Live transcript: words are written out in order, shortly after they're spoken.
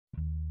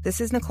This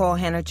is Nicole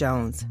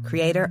Hannah-Jones,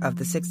 creator of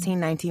the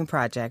 1619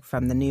 Project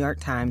from the New York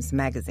Times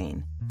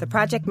Magazine. The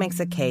project makes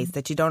a case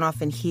that you don't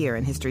often hear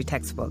in history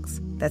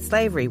textbooks, that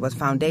slavery was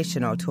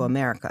foundational to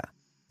America.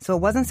 So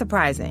it wasn't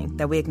surprising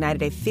that we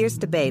ignited a fierce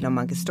debate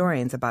among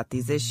historians about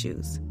these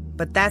issues.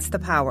 But that's the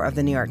power of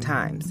the New York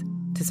Times,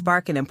 to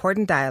spark an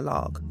important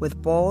dialogue with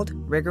bold,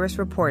 rigorous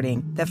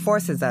reporting that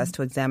forces us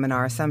to examine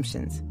our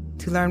assumptions.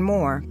 To learn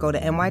more, go to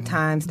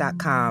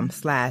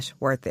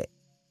nytimes.com/worthit.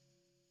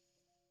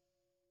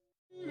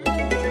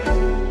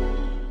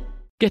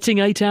 Getting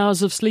 8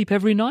 hours of sleep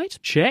every night?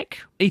 Check.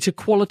 Eat a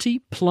quality,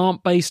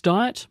 plant-based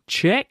diet?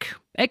 Check.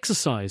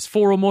 Exercise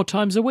 4 or more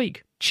times a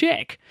week?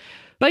 Check.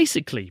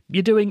 Basically,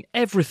 you're doing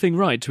everything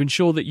right to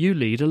ensure that you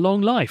lead a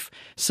long life.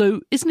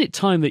 So isn't it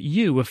time that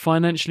you were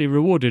financially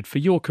rewarded for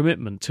your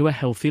commitment to a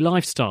healthy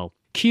lifestyle?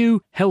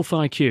 Q Health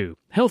IQ.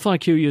 Health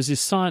IQ uses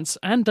science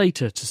and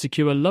data to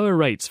secure lower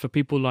rates for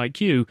people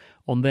like you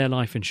on their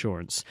life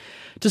insurance.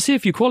 To see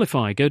if you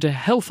qualify, go to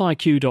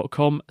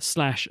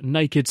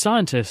healthiq.com/naked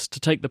scientist to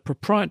take the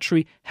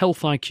proprietary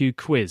Health IQ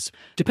quiz.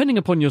 Depending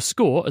upon your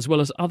score, as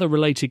well as other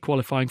related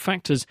qualifying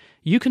factors,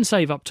 you can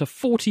save up to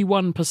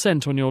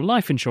 41% on your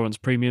life insurance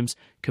premiums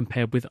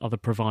compared with other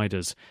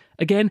providers.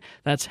 Again,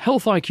 that's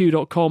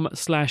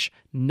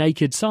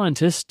healthiq.com/naked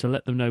scientist to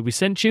let them know we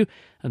sent you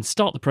and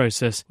start the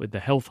process with the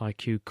Health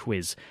IQ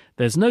quiz.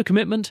 There's no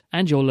commitment,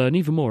 and you'll learn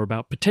even more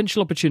about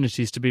potential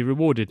opportunities to be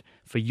rewarded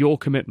for your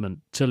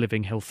commitment to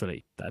living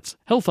healthily. That's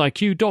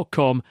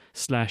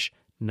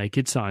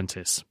healthiq.com/naked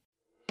scientists.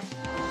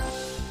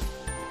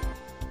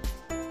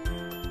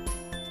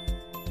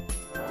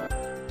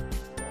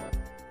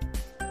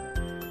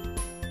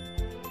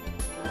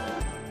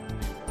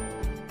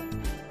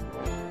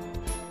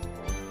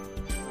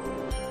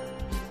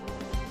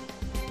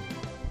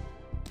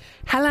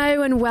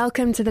 Hello and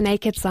welcome to The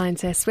Naked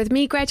Scientists with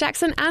me, Greg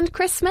Jackson, and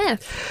Chris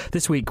Smith.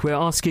 This week we're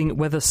asking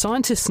whether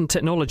scientists and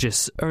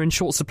technologists are in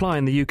short supply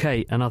in the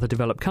UK and other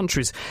developed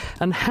countries,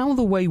 and how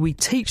the way we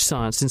teach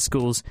science in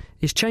schools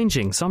is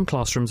changing. Some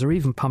classrooms are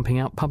even pumping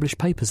out published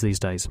papers these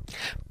days.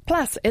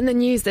 Plus, in the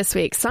news this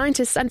week,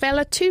 scientists unveil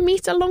a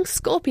 2-metre-long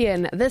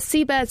scorpion, the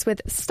seabirds with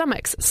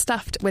stomachs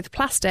stuffed with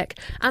plastic,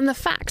 and the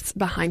facts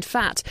behind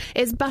fat.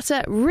 Is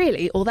butter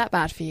really all that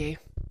bad for you?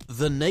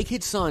 The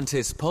Naked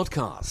Scientists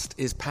podcast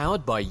is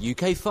powered by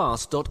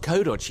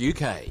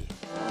ukfast.co.uk.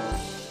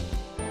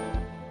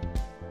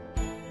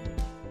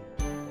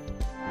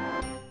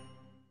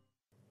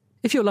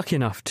 If you're lucky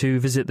enough to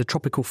visit the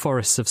tropical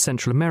forests of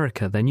Central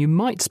America, then you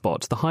might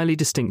spot the highly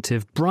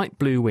distinctive bright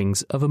blue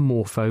wings of a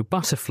morpho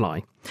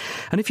butterfly.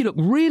 And if you look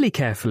really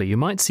carefully, you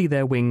might see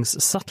their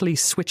wings subtly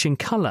switching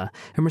colour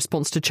in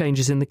response to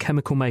changes in the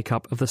chemical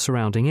makeup of the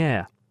surrounding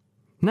air.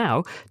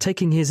 Now,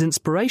 taking his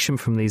inspiration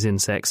from these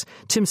insects,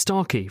 Tim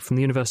Starkey from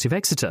the University of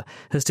Exeter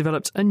has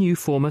developed a new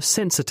form of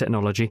sensor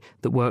technology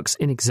that works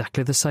in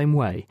exactly the same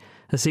way,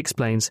 as he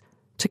explains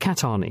to Kat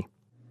Arney.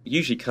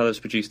 Usually colour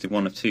is produced in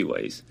one of two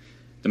ways.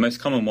 The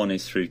most common one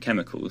is through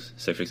chemicals.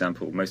 So, for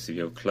example, most of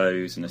your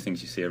clothes and the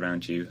things you see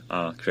around you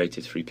are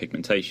created through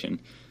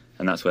pigmentation,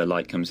 and that's where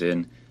light comes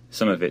in.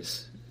 Some of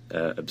it's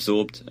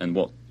absorbed, and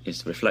what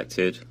is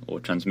reflected or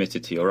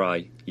transmitted to your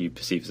eye you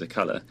perceive as a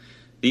colour.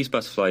 These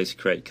butterflies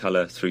create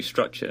colour through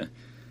structure,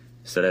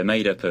 so they're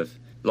made up of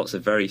lots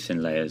of very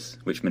thin layers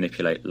which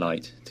manipulate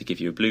light to give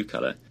you a blue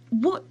colour.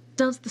 What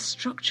does the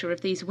structure of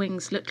these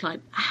wings look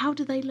like? How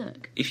do they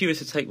look? If you were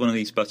to take one of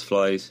these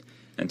butterflies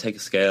and take a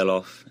scale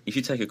off, if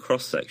you take a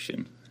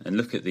cross-section and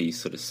look at these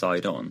sort of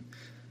side-on,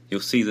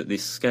 you'll see that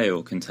this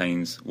scale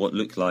contains what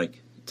look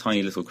like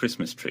tiny little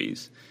Christmas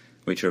trees,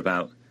 which are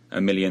about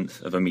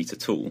 1/1,000,000th of a metre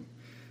tall.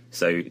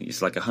 So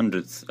it's like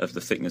 1/100th of the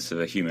thickness of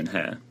a human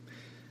hair.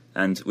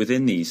 And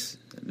within these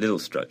little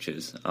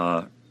structures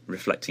are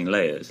reflecting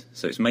layers.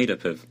 So it's made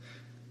up of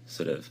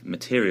sort of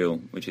material,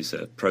 which is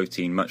a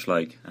protein much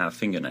like our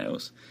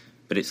fingernails,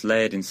 but it's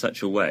layered in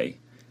such a way,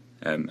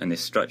 and this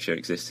structure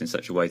exists in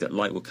such a way that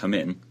light will come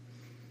in,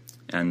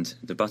 and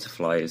the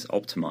butterfly is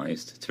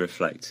optimised to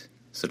reflect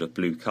sort of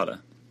blue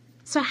colour.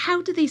 So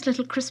how do these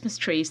little Christmas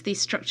trees,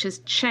 these structures,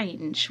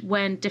 change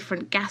when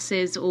different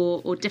gases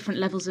or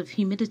different levels of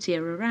humidity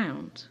are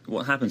around?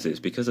 What happens is,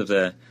 because of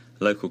their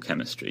local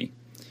chemistry,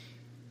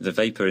 the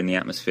vapour in the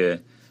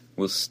atmosphere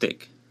will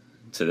stick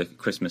to the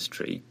Christmas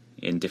tree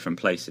in different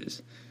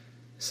places.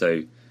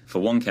 So for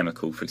one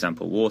chemical, for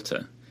example,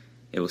 water,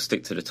 it will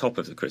stick to the top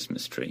of the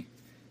Christmas tree,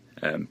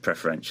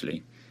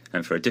 preferentially.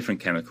 And for a different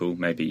chemical,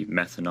 maybe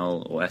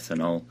methanol or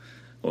ethanol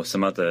or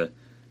some other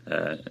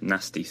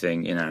nasty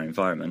thing in our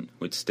environment,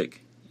 would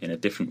stick in a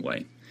different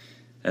way.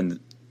 And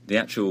the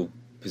actual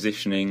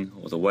positioning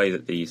or the way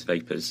that these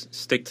vapours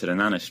stick to the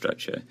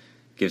nanostructure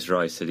gives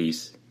rise to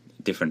these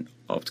different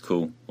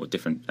optical or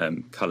different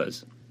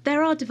colours.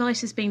 There are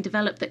devices being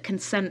developed that can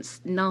sense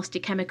nasty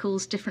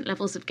chemicals, different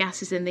levels of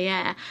gases in the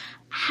air.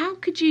 How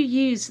could you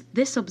use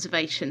this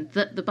observation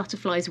that the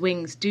butterfly's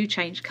wings do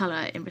change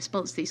colour in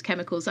response to these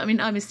chemicals? I mean,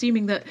 I'm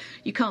assuming that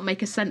you can't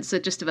make a sensor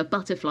just of a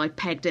butterfly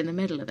pegged in the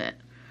middle of it.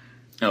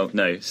 Oh,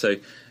 no. So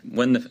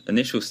when the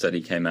initial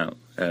study came out,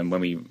 when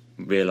we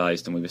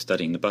realised when we were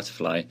studying the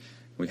butterfly,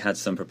 we had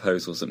some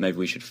proposals that maybe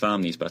we should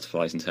farm these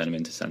butterflies and turn them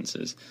into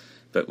sensors.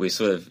 But we're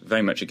sort of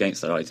very much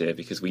against that idea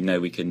because we know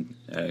we can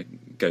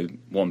go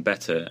one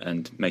better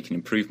and make an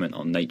improvement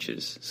on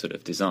nature's sort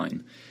of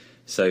design.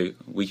 So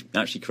we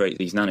actually create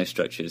these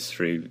nanostructures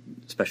through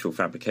special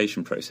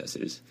fabrication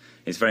processes.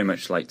 It's very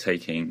much like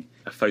taking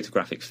a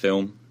photographic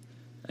film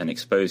and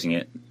exposing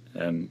it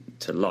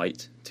to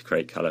light to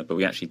create colour, but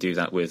we actually do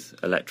that with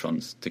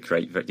electrons to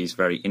create these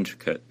very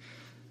intricate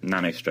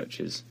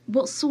nanostructures.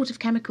 What sort of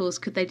chemicals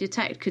could they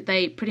detect? Could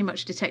they pretty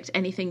much detect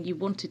anything you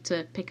wanted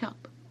to pick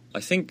up? I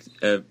think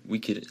we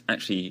could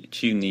actually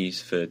tune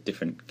these for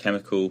different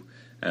chemical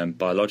and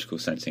biological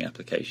sensing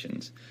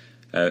applications.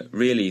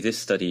 Really, this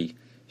study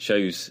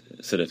shows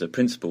sort of the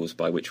principles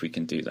by which we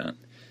can do that.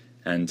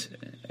 And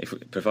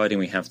providing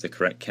we have the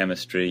correct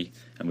chemistry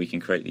and we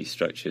can create these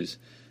structures,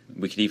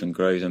 we could even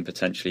grow them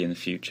potentially in the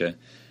future,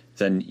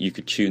 then you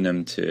could tune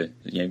them to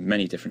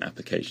many different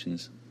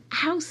applications.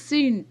 How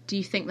soon do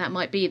you think that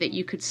might be that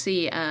you could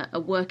see a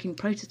working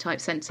prototype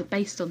sensor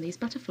based on these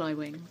butterfly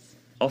wings?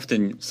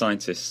 Often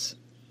scientists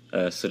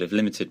are sort of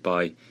limited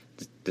by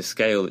the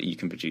scale that you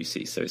can produce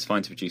these. So it's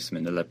fine to produce them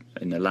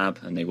in the lab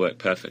and they work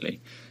perfectly.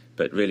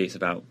 But really it's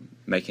about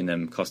making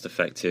them cost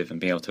effective and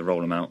being able to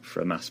roll them out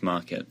for a mass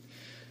market.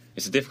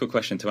 It's a difficult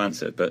question to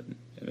answer, but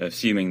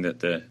assuming that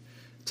the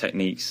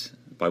techniques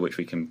by which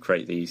we can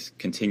create these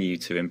continue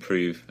to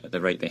improve at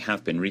the rate they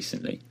have been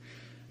recently,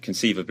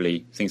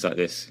 conceivably things like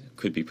this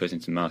could be put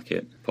into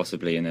market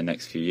possibly in the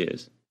next few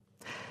years.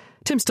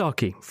 Tim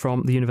Starkey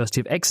from the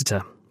University of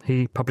Exeter.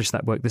 He published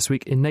that work this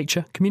week in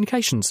Nature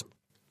Communications.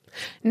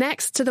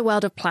 Next to the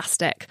world of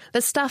plastic.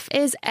 The stuff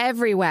is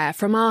everywhere,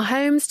 from our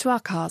homes to our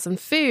cars and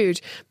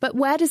food. But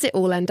where does it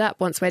all end up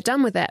once we're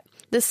done with it?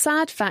 The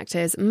sad fact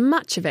is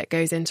much of it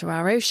goes into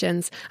our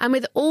oceans, and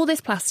with all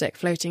this plastic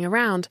floating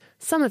around,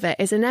 some of it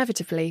is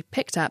inevitably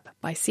picked up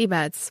by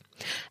seabirds.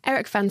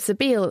 Eric van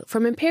Sabeel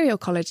from Imperial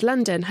College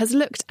London has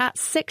looked at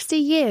 60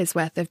 years'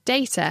 worth of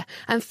data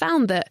and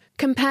found that,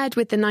 compared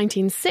with the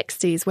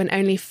 1960s when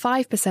only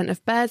 5%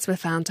 of birds were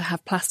found to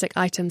have plastic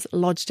items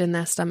lodged in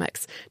their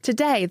stomachs,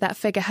 today that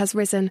figure has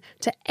risen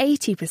to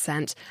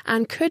 80%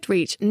 and could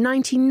reach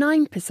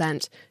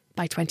 99%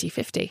 by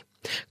 2050.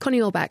 Connie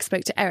Allback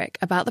spoke to Eric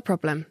about the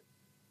problem.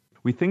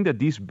 We think that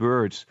these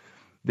birds,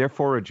 they're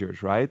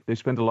foragers, right? They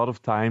spend a lot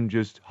of time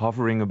just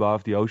hovering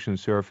above the ocean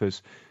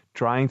surface,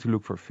 trying to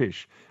look for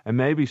fish. And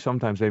maybe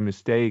sometimes they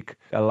mistake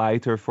a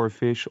lighter for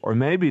fish, or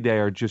maybe they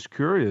are just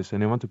curious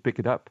and they want to pick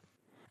it up.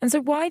 And so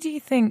why do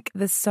you think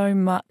there's so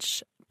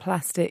much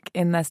plastic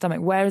in their stomach?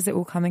 Where is it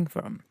all coming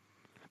from?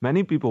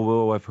 Many people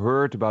will have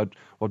heard about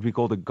what we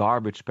call the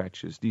garbage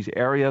patches, these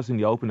areas in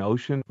the open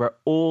ocean where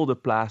all the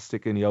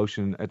plastic in the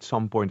ocean at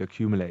some point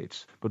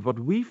accumulates. But what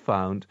we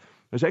found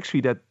is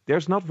actually that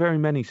there's not very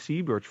many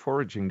seabirds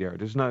foraging there.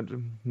 There's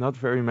not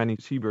very many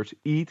seabirds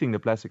eating the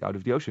plastic out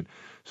of the ocean.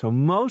 So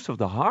most of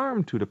the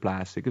harm to the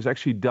plastic is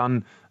actually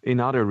done in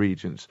other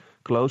regions,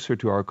 closer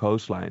to our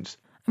coastlines.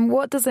 And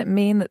what does it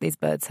mean that these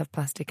birds have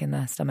plastic in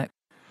their stomach?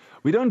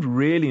 We don't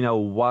really know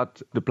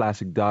what the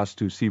plastic does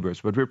to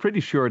seabirds, but we're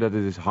pretty sure that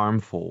it is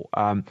harmful.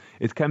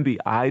 It can be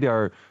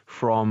either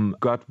from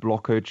gut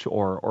blockage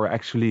or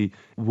actually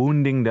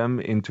wounding them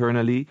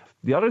internally.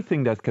 The other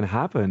thing that can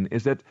happen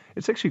is that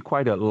it's actually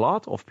quite a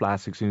lot of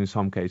plastics in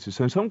some cases.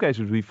 So in some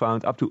cases, we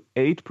found up to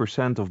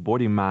 8% of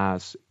body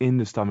mass in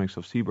the stomachs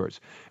of seabirds.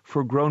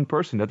 For a grown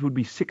person, that would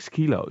be 6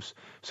 kilos.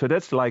 So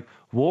that's like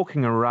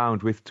walking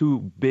around with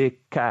 2 big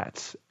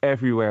cats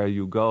everywhere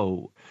you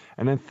go.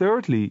 And then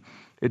thirdly,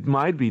 it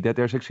might be that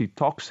there's actually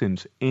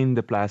toxins in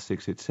the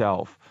plastics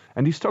itself.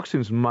 And these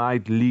toxins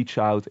might leach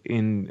out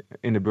in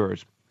the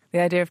birds. The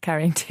idea of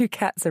carrying 2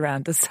 cats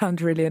around does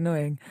sound really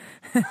annoying.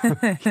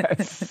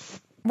 Yes.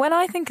 When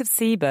I think of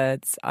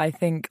seabirds, I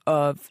think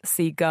of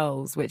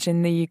seagulls, which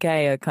in the UK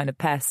are kind of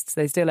pests.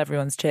 They steal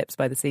everyone's chips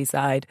by the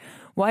seaside.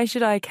 Why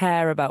should I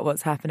care about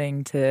what's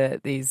happening to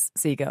these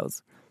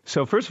seagulls?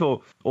 So first of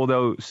all,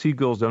 although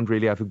seagulls don't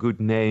really have a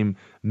good name,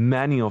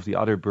 many of the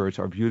other birds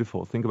are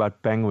beautiful. Think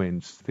about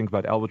penguins, think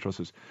about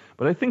albatrosses.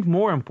 But I think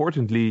more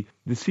importantly,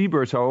 the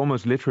seabirds are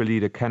almost literally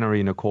the canary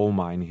in a coal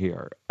mine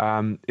here.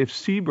 If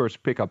seabirds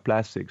pick up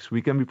plastics,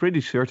 we can be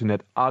pretty certain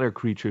that other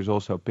creatures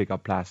also pick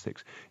up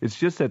plastics. It's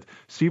just that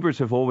seabirds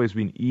have always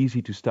been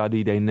easy to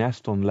study. They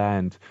nest on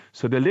land.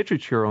 So the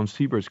literature on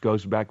seabirds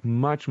goes back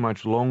much,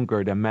 much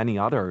longer than many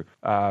other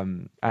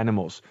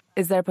animals.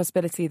 Is there a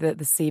possibility that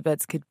the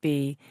seabirds could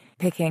be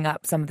picking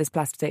up some of this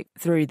plastic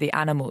through the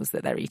animals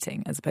that they're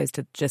eating, as opposed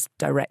to just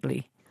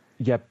directly?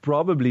 Yeah,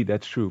 probably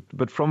that's true.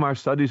 But from our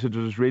studies, it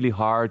was really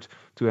hard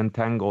to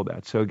untangle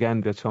that. So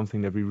again, that's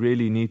something that we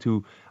really need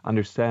to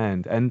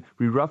understand. And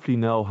we roughly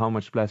know how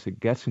much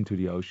plastic gets into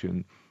the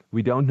ocean.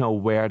 We don't know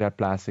where that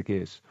plastic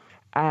is.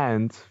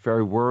 And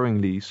very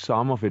worryingly,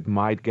 some of it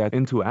might get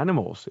into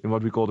animals in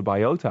what we call the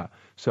biota.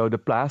 So the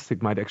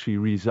plastic might actually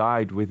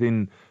reside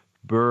within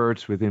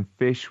birds, within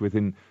fish,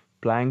 within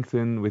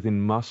plankton,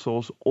 within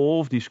mussels.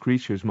 All of these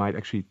creatures might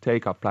actually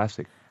take up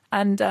plastic.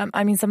 And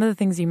some of the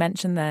things you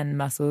mentioned then,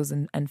 mussels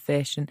and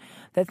fish, and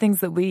they're things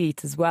that we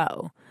eat as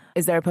well.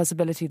 Is there a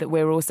possibility that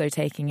we're also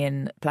taking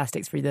in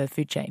plastics through the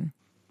food chain?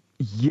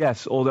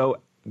 Yes, although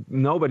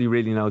nobody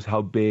really knows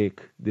how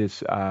big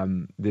this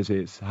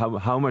is,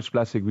 how much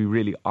plastic we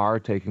really are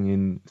taking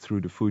in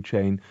through the food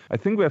chain. I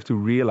think we have to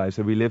realize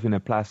that we live in a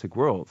plastic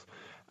world.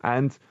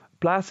 And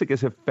plastic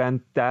is a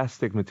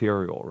fantastic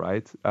material,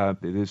 right?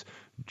 It is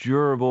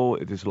durable,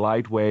 it is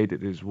lightweight,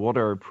 it is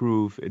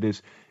waterproof, it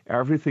is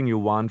everything you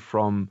want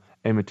from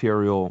a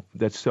material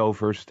that's so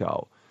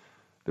versatile.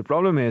 The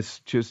problem is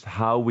just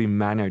how we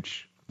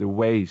manage the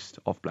waste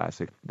of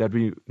plastic, that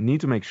we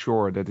need to make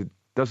sure that it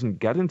doesn't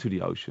get into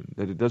the ocean,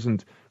 that it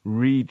doesn't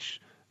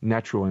reach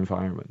natural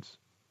environments.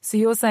 So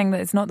you're saying that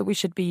it's not that we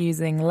should be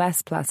using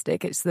less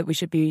plastic, it's that we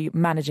should be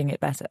managing it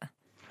better?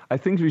 I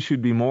think we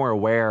should be more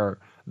aware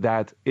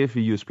that if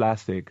we use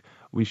plastic,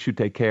 we should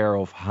take care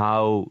of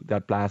how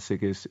that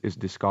plastic is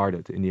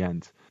discarded in the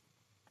end.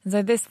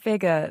 So this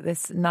figure,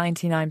 this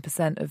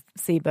 99% of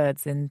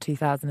seabirds in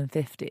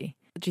 2050,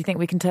 do you think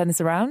we can turn this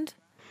around?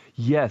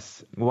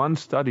 Yes. One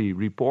study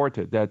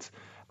reported that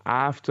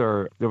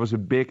after there was a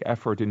big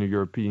effort in the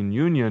European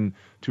Union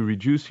to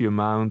reduce the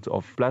amount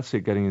of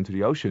plastic getting into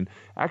the ocean,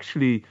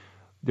 actually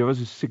there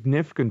was a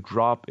significant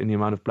drop in the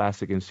amount of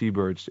plastic in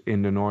seabirds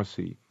in the North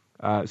Sea.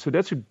 So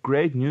that's a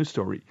great news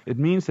story. It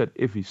means that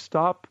if we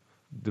stop,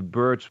 the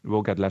birds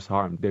will get less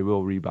harmed. They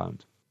will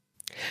rebound.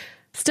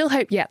 Still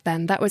hope yet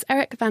then. That was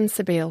Eric van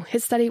Sibiel.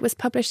 His study was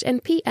published in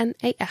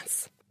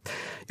PNAS.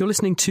 You're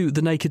listening to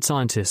The Naked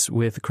Scientist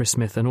with Chris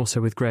Smith and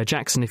also with Greer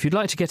Jackson. If you'd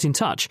like to get in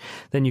touch,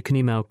 then you can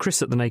email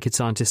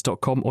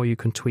chris@thenakedscientist.com or you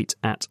can tweet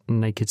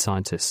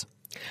 @nakedscientist.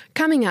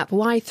 Coming up,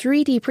 why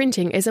 3D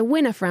printing is a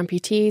winner for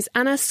amputees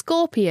and a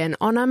scorpion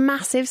on a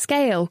massive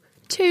scale.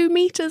 2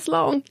 metres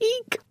long.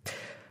 Eek!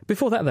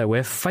 Before that, though,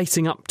 we're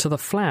facing up to the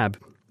flab.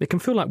 It can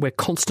feel like we're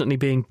constantly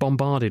being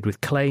bombarded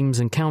with claims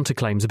and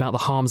counterclaims about the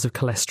harms of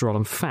cholesterol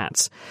and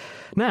fats.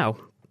 Now,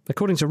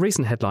 according to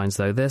recent headlines,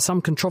 though, there's some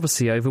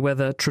controversy over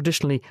whether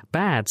traditionally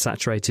bad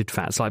saturated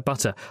fats like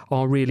butter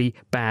are really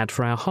bad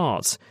for our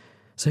hearts.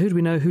 So who do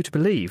we know who to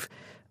believe?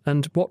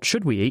 And what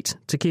should we eat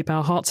to keep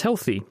our hearts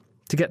healthy?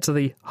 To get to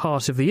the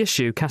heart of the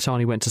issue, Kat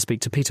Arney went to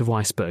speak to Peter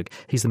Weisberg.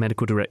 He's the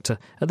medical director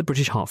at the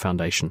British Heart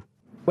Foundation.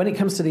 When it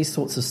comes to these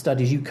sorts of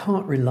studies, you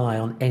can't rely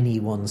on any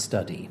one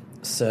study.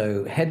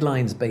 So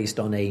headlines based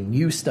on a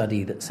new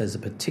study that says a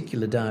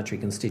particular dietary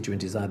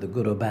constituent is either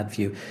good or bad for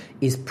you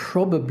is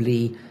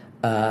probably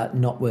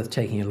not worth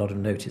taking a lot of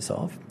notice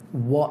of.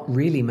 What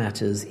really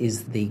matters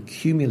is the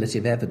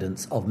cumulative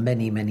evidence of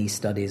many, many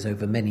studies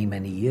over many,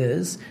 many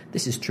years.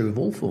 This is true of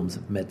all forms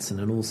of medicine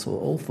and also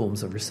all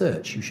forms of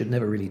research. You should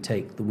never really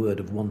take the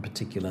word of one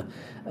particular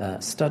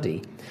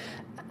study.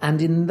 And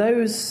in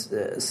those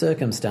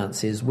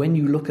circumstances, when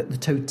you look at the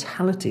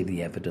totality of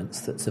the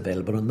evidence that's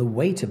available and the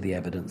weight of the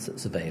evidence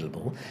that's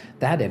available,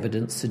 that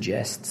evidence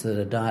suggests that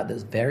a diet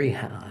that's very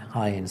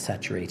high in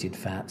saturated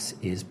fats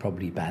is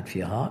probably bad for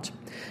your heart.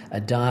 A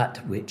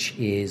diet which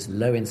is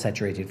low in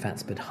saturated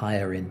fats but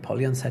higher in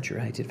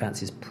polyunsaturated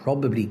fats is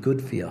probably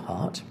good for your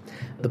heart.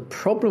 The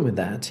problem with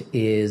that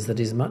is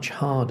that it's much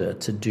harder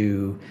to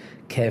do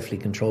carefully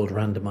controlled,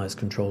 randomized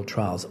controlled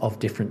trials of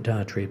different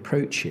dietary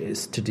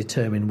approaches to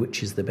determine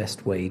which is the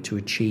best way to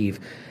achieve,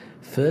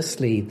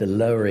 firstly, the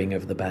lowering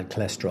of the bad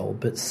cholesterol,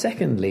 but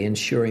secondly,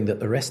 ensuring that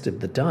the rest of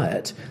the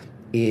diet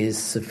is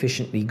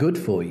sufficiently good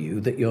for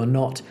you, that you're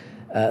not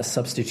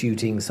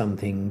substituting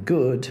something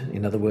good,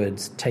 in other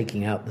words,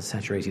 taking out the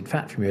saturated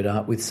fat from your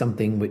diet with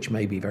something which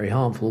may be very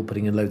harmful,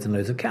 putting in loads and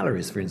loads of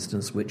calories, for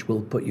instance, which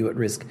will put you at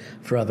risk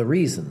for other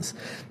reasons.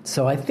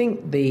 So I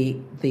think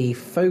the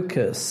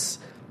focus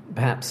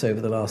perhaps over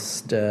the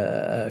last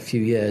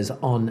few years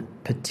on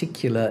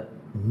particular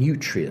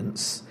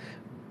nutrients,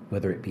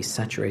 whether it be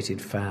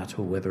saturated fat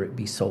or whether it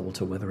be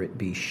salt or whether it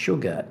be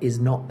sugar, is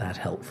not that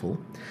helpful.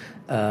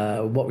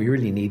 What we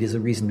really need is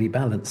a reasonably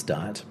balanced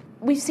diet.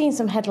 We've seen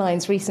some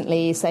headlines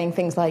recently saying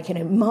things like,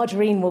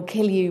 margarine will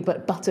kill you,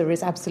 but butter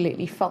is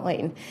absolutely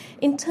fine.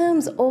 In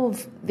terms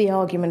of the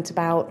argument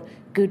about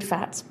good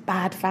fats,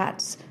 bad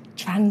fats,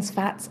 trans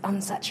fats,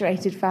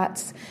 unsaturated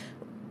fats,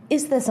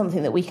 is there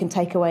something that we can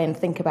take away and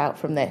think about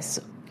from this?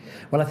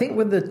 Well, I think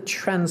with the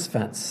trans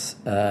fats,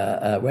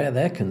 where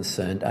they're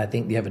concerned, I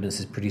think the evidence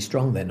is pretty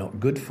strong. They're not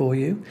good for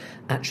you.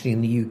 Actually, in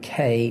the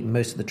UK,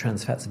 most of the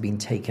trans fats have been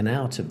taken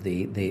out of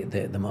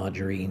the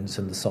margarines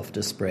and the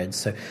softer spreads.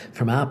 So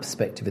from our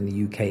perspective in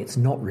the UK, it's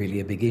not really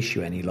a big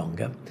issue any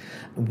longer.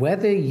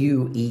 Whether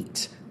you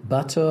eat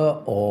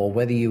butter or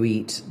whether you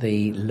eat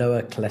the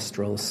lower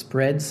cholesterol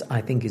spreads,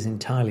 I think is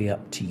entirely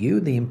up to you.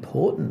 The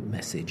important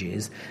message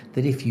is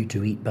that if you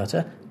do eat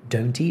butter,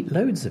 don't eat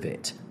loads of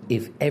it.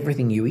 If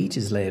everything you eat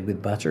is layered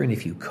with butter, and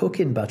if you cook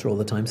in butter all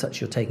the time,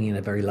 such you're taking in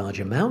a very large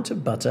amount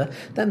of butter,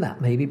 then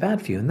that may be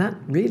bad for you. And that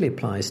really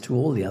applies to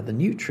all the other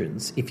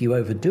nutrients. If you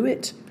overdo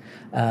it,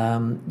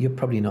 you're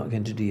probably not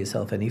going to do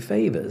yourself any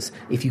favours.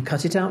 If you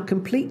cut it out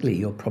completely,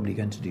 you're probably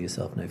going to do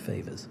yourself no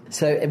favours.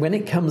 So when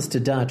it comes to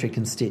dietary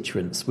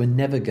constituents, we're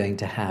never going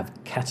to have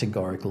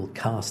categorical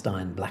cast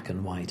iron black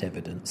and white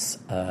evidence.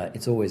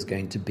 It's always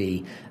going to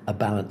be a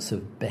balance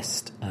of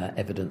best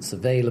evidence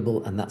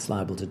available, and that's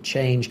liable to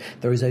change.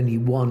 There is only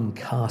one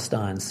cast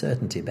iron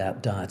certainty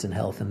about diet and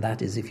health, and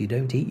that is if you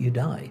don't eat, you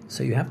die.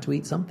 So you have to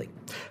eat something.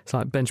 It's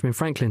like Benjamin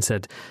Franklin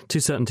said, 2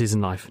 certainties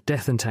in life,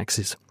 death and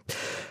taxes.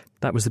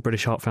 That was the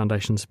British Heart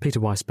Foundation's Peter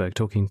Weisberg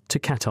talking to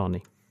Kat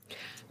Arney.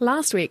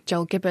 Last week,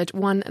 Joel Gibbard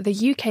won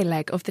the UK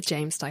leg of the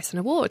James Dyson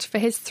Award for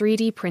his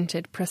 3D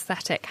printed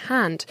prosthetic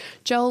hand.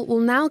 Joel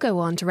will now go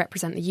on to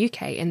represent the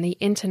UK in the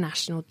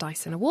International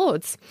Dyson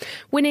Awards.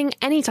 Winning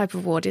any type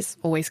of award is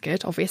always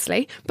good,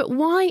 obviously, but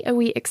why are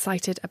we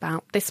excited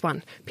about this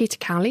one? Peter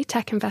Cowley,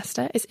 tech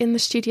investor, is in the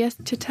studio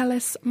to tell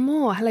us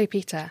more. Hello,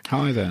 Peter.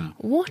 Hi there.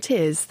 What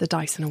is the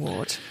Dyson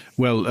Award?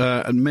 Well,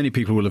 many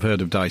people will have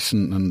heard of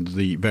Dyson and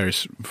the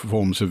various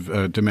forms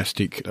of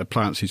domestic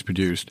appliances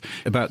produced.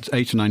 About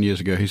 8 or 9 years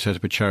ago, he set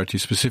up a charity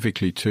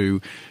specifically to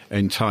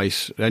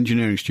entice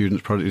engineering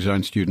students, product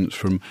design students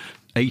from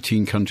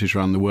 18 countries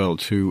around the world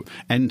to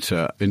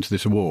enter into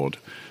this award,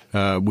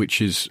 which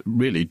is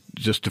really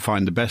just to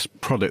find the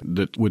best product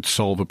that would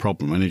solve a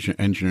problem, an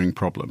engineering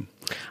problem.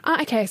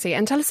 Okay, I see.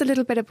 And tell us a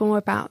little bit more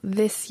about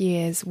this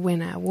year's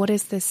winner. What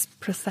is this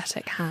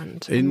prosthetic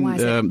hand?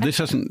 This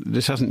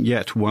hasn't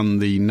yet won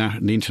the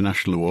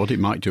international award. It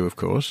might do, of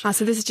course.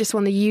 So this is just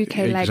won the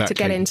UK leg to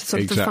get into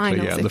sort of the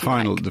finals. Yeah, the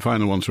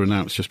final ones were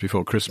announced just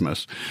before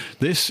Christmas.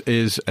 This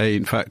is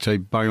in fact a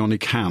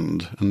bionic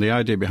hand, and the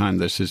idea behind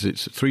this is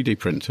it's 3D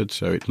printed,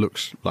 so it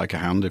looks like a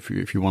hand.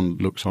 If one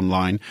looks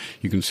online,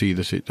 you can see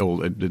that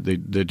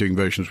they're doing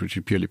versions which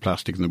are purely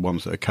plastic, and the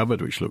ones that are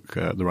covered, which look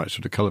the right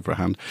sort of colour for a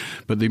hand.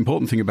 But the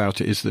important thing about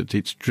it is that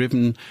it's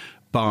driven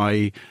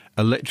by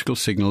electrical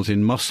signals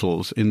in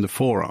muscles in the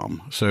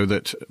forearm, so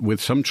that with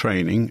some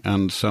training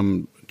and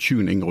some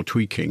tuning or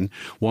tweaking,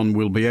 one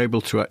will be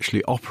able to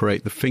actually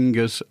operate the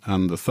fingers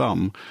and the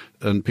thumb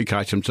and pick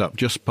items up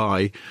just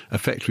by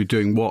effectively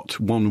doing what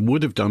one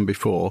would have done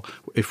before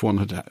if one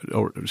had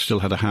or still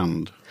had a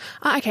hand.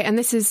 Okay, and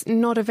this is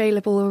not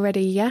available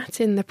already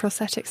yet in the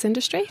prosthetics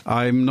industry?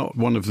 I'm not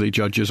one of the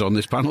judges on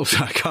this panel,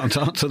 so I can't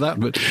answer that,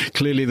 but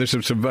clearly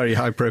there's some very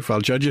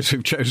high-profile judges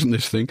who've chosen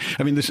this thing.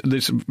 I mean,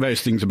 there's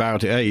various things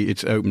about it. A,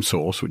 it's open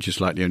source, which is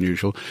slightly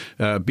unusual.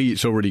 B,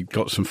 it's already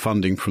got some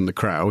funding from the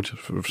crowd,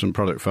 some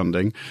product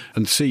funding.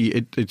 And C,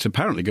 it's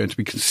apparently going to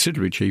be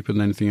considerably cheaper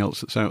than anything else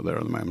that's out there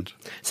at the moment.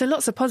 So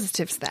lots of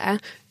positives there.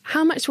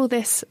 How much will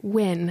this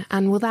win,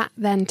 and will that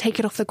then take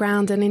it off the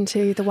ground and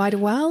into the wider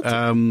world?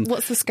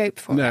 What's the scope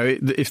for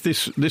it? If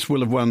this will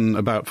have won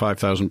about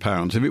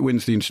 £5,000. If it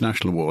wins the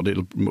international award,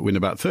 it'll win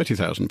about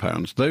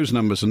 £30,000. Those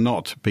numbers are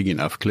not big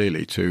enough,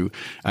 clearly, to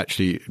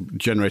actually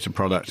generate a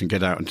product and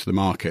get out into the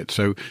market.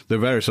 So there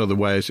are various other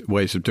ways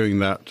of doing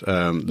that.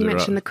 You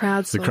mentioned the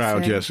crowdsourcing. The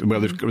crowd, yes. Well,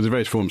 there's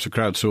various forms of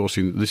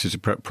crowdsourcing. This is a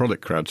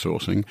product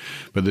crowdsourcing,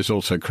 but there's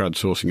also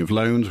crowdsourcing of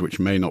loans, which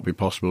may not be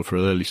possible for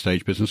an early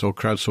stage business, or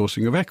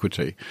crowdsourcing of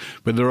equity.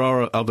 But there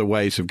are other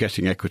ways of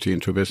getting equity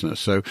into a business.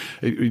 So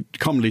it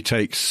commonly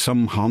takes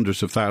some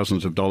hundreds of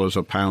thousands of dollars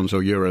or pounds or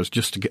euros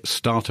just to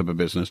start up a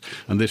business,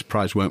 and this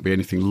prize won't be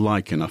anything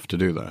like enough to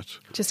do that.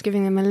 Just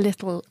giving them a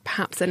little,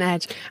 perhaps, an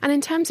edge. And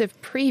in terms of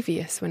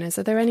previous winners,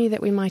 are there any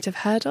that we might have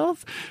heard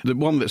of? The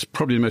one that's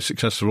probably the most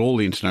successful of all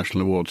the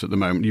international awards at the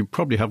moment, you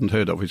probably haven't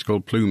heard of, is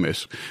called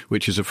Plumis,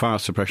 which is a fire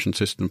suppression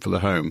system for the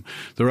home.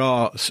 There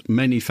are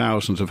many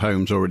thousands of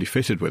homes already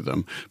fitted with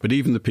them, but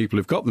even the people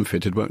who've got them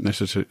fitted won't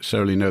necessarily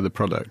know the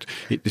product.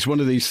 It's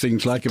one of these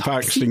things like a fire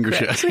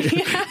extinguisher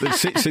that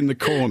sits in the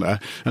corner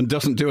and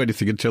doesn't do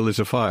anything until there's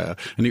a fire.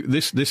 And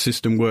this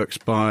system works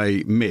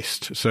by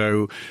mist.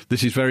 So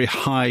this is very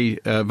high,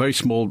 very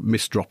small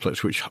mist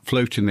droplets which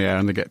float in the air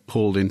and they get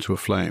pulled into a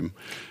flame.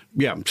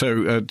 Yeah,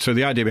 so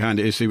the idea behind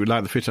it is it would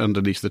either fit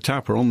underneath the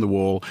tap or on the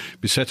wall,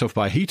 be set off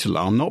by a heat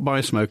alarm, not by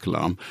a smoke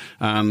alarm,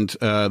 and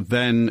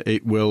then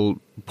it will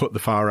put the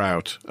fire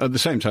out. At the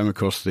same time, of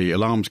course, the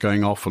alarm's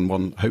going off and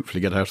one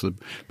hopefully get out of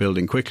the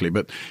building quickly.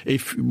 But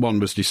if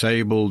one was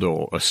disabled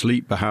or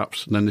asleep,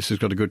 perhaps, then this has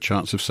got a good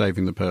chance of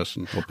saving the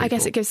person. I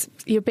guess it gives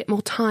you a bit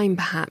more time,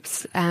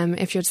 perhaps,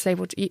 if you're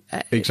disabled.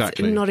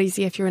 Exactly. It's not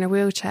easy if you're in a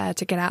wheelchair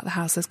to get out of the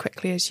house as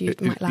quickly as you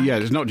might like. Yeah,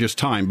 it's not just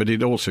time, but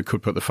it also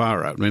could put the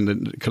fire out. I mean,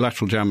 the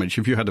collateral damage,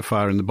 if you had a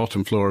fire in the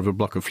bottom floor of a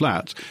block of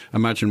flats,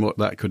 imagine what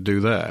that could do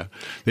there.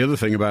 The other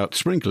thing about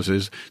sprinklers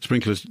is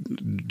sprinklers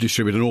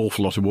distribute an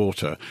awful lot of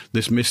water.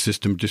 This mist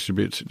system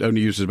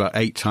only uses about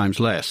 8 times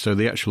less, so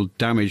the actual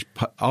damage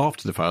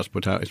after the fire's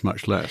put out is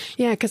much less.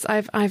 Yeah, because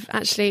I've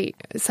actually,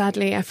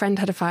 sadly, a friend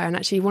had a fire, and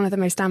actually one of the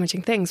most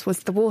damaging things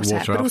was the water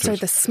but afterwards. Also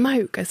the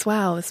smoke as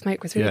well. The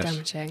smoke was really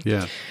damaging.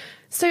 Yeah.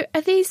 So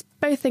are these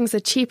both things are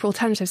cheaper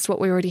alternatives to what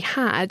we already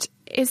had?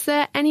 Is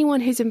there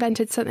anyone who's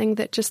invented something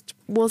that just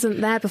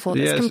wasn't there before,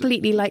 that's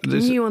completely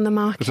new on the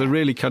market? There's a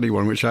really cunny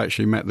one, which I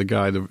actually met the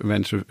guy, the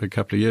inventor, a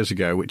couple of years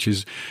ago, which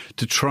is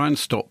to try and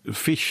stop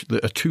fish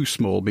that are too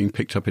small being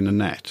picked up in a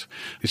net.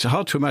 It's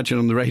hard to imagine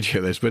on the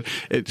radio this, but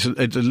it's a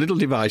little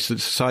device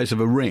that's the size of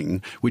a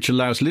ring, which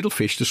allows little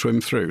fish to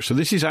swim through. So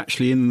this is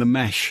actually in the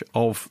mesh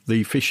of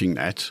the fishing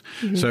net.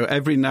 Mm-hmm. So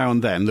every now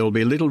and then there will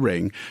be a little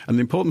ring. And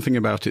the important thing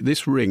about it,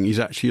 this ring is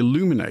actually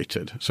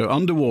illuminated. So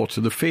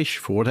underwater, the fish,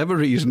 for whatever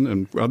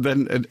reason, are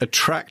then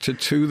attracted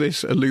to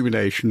this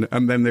illumination,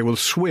 and then they will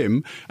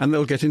swim and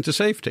they'll get into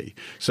safety.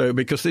 So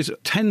because there's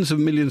tens of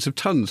millions of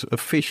tons of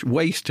fish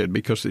wasted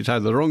because it's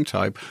either the wrong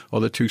type or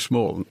they're too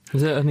small.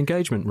 Is it an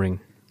engagement ring?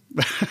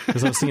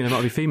 Because I was thinking there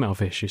might be female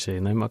fish, you see,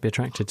 and they might be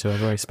attracted to a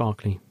very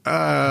sparkly.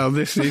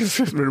 This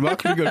is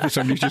remarkably good for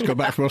somebody who's just got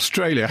back from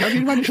Australia. How did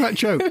you manage that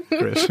joke,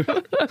 Chris?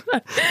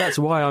 That's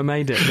why I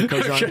made it,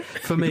 because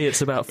for me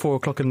it's about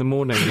 4:00 in the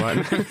morning right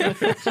now.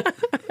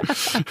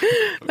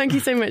 Thank you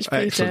so much,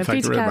 Peter. Excellent.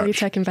 Peter Cowley,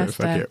 Tech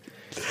Investor. Thank you.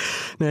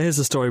 Now, here's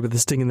a story with the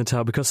sting in the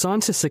tail, because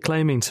scientists are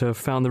claiming to have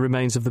found the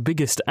remains of the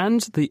biggest and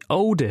the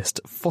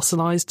oldest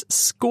fossilised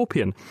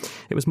scorpion.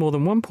 It was more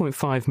than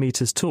 1.5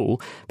 metres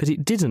tall, but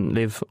it didn't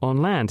live on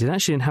land. It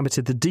actually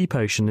inhabited the deep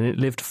ocean, and it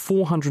lived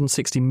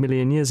 460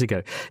 million years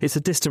ago. It's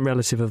a distant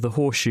relative of the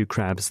horseshoe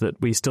crabs that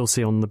we still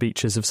see on the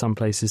beaches of some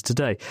places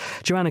today.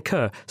 Joanna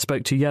Kerr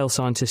spoke to Yale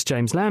scientist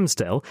James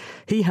Lambsdale.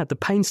 He had the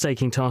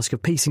painstaking task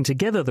of piecing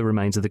together the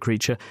remains of the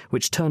creature,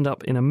 which turned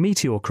up in a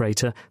meteor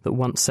crater that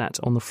once sat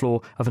on the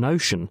floor of an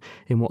ocean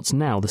in what's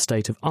now the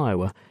state of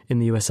Iowa in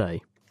the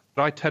USA.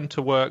 I tend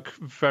to work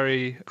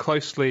very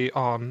closely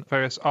on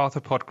various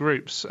arthropod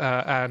groups,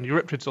 and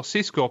eurypterids or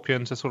sea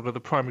scorpions are sort of the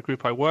primary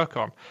group I work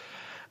on.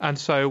 And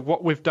so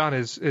what we've done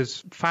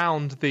is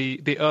found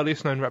the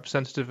earliest known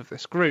representative of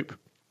this group,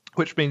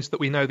 which means that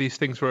we know these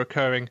things were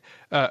occurring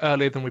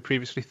earlier than we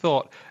previously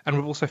thought. And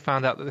we've also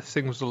found out that this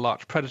thing was a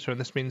large predator,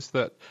 and this means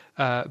that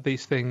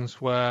these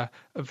things were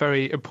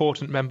very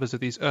important members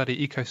of these early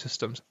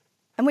ecosystems.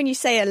 And when you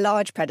say a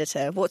large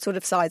predator, what sort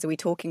of size are we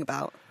talking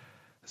about?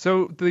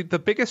 So the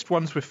biggest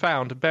ones we've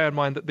found, and bear in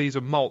mind that these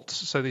are molts,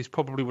 so these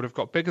probably would have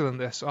got bigger than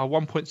this, are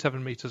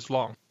 1.7 metres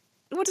long.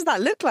 What does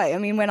that look like? I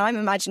mean, when I'm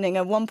imagining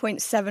a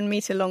 1.7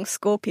 metre long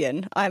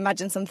scorpion, I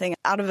imagine something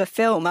out of a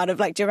film, out of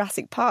like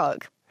Jurassic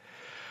Park.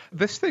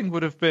 This thing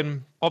would have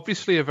been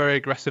obviously a very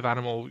aggressive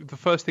animal. The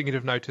first thing you'd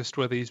have noticed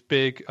were these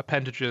big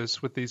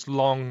appendages with these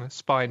long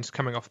spines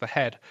coming off the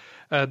head.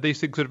 These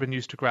things would have been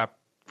used to grab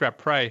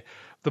prey.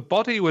 The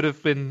body would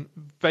have been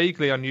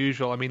vaguely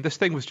unusual. I mean, this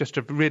thing was just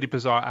a really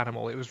bizarre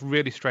animal. It was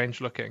really strange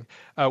looking.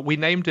 We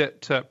named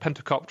it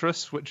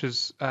Pentacopterus, which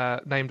is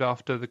named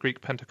after the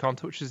Greek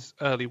Pentaconta, which is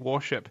early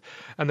warship.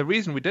 And the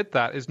reason we did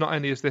that is not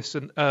only is this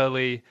an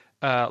early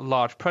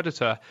large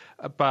predator,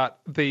 but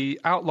the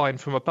outline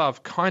from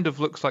above kind of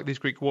looks like these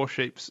Greek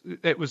warships.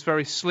 It was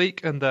very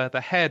sleek, and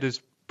the head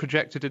is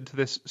projected into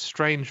this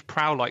strange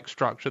prow-like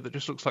structure that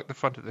just looks like the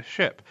front of the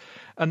ship.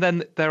 And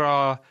then there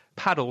are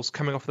paddles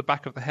coming off the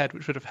back of the head,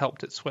 which would have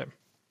helped it swim.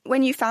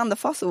 When you found the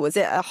fossil, was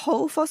it a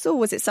whole fossil?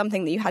 Was it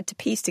something that you had to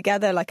piece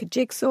together like a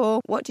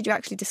jigsaw? What did you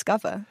actually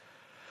discover?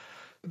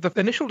 The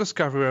initial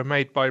discovery were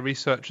made by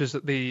researchers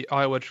at the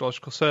Iowa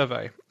Geological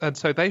Survey. And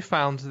so they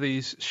found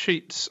these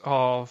sheets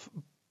of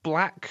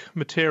black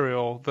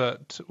material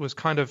that was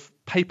kind of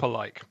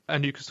paper-like,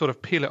 and you could sort of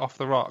peel it off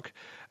the rock.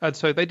 And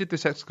so they did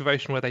this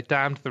excavation where they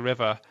dammed the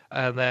river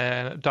and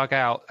then dug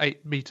out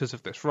 8 meters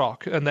of this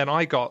rock. And then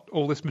I got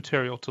all this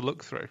material to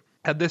look through.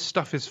 And this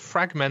stuff is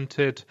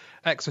fragmented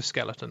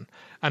exoskeleton.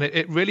 And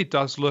it really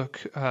does look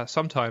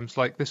sometimes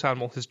like this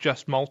animal has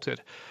just molted.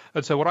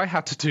 And so what I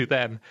had to do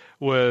then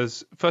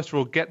was, first of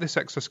all, get this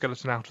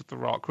exoskeleton out of the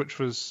rock, which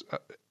was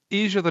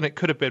easier than it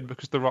could have been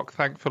because the rock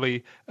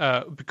thankfully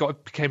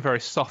became very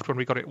soft when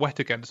we got it wet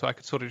again, so I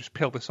could sort of just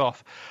peel this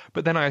off.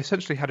 But then I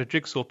essentially had a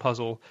jigsaw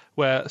puzzle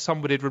where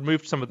somebody had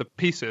removed some of the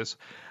pieces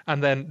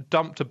and then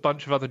dumped a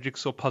bunch of other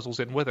jigsaw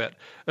puzzles in with it.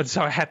 And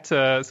so I had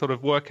to sort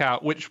of work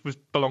out which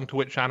belonged to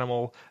which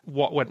animal,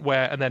 what went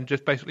where, and then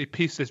just basically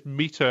piece this 1.5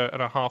 meter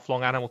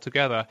long animal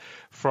together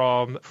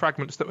from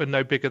fragments that were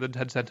no bigger than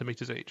 10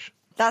 centimetres each.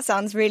 That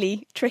sounds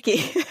really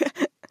tricky.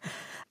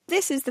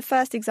 This is the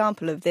first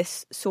example of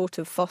this sort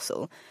of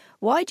fossil.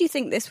 Why do you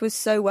think this was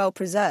so well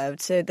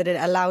preserved so that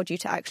it allowed you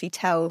to actually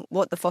tell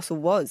what the fossil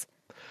was?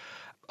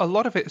 A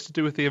lot of it is to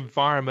do with the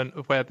environment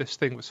of where this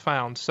thing was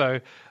found. So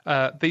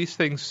these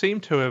things seem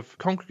to have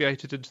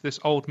congregated into this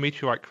old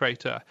meteorite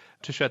crater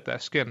to shed their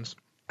skins.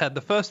 The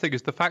first thing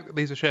is the fact that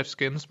these are shed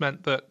skins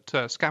meant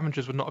that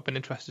scavengers would not have been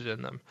interested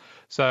in them.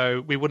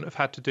 So we wouldn't have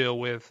had to deal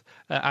with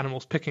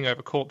animals picking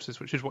over corpses,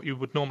 which is what you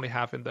would normally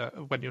have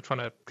when you're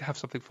trying to have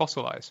something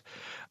fossilized.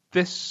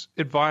 This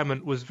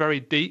environment was very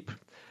deep,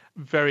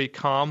 very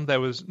calm. There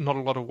was not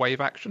a lot of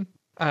wave action.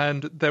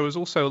 And there was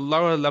also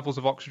lower levels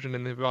of oxygen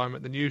in the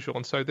environment than usual.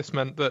 And so this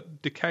meant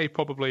that decay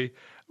probably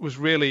was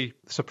really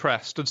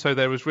suppressed. And so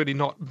there was really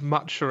not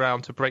much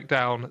around to break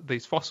down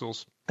these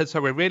fossils. And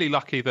so we're really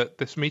lucky that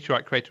this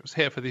meteorite crater was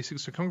here for these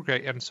things to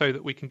congregate and so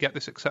that we can get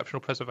this exceptional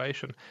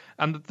preservation.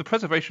 And the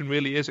preservation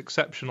really is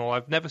exceptional.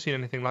 I've never seen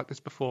anything like this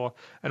before.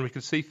 And we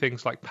can see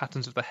things like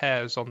patterns of the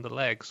hairs on the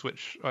legs,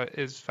 which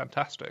is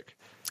fantastic.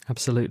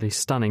 Absolutely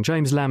stunning.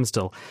 James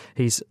Lamsdell,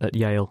 he's at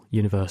Yale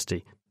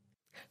University.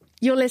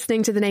 You're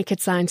listening to The Naked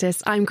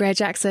Scientist. I'm Greer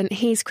Jackson,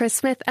 he's Chris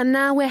Smith, and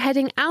now we're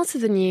heading out of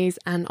the news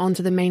and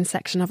onto the main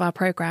section of our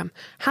programme,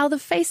 how the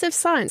face of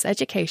science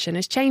education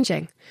is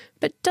changing.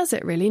 But does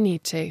it really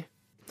need to?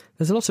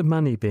 There's a lot of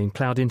money being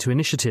ploughed into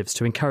initiatives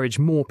to encourage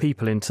more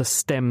people into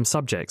STEM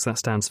subjects. That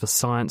stands for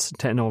science,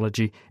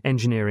 technology,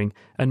 engineering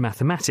and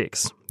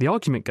mathematics. The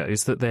argument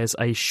goes that there's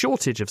a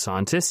shortage of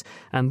scientists,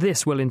 and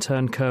this will in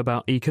turn curb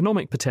our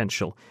economic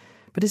potential.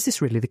 But is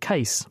this really the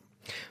case?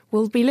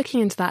 We'll be looking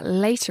into that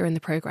later in the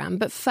programme,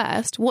 but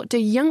first, what do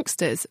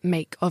youngsters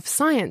make of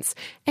science?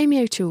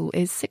 Amy O'Toole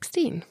is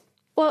 16.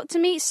 Well, to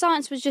me,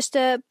 science was just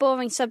a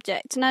boring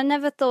subject, and I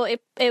never thought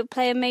it would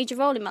play a major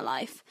role in my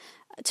life.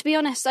 To be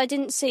honest, I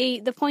didn't see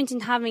the point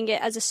in having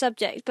it as a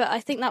subject, but I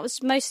think that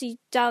was mostly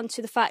down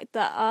to the fact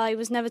that I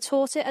was never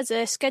taught it as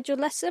a scheduled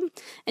lesson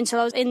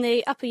until I was in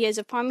the upper years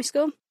of primary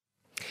school.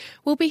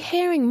 We'll be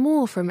hearing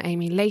more from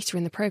Amy later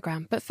in the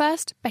programme, but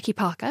first, Becky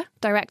Parker,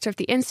 Director of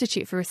the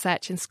Institute for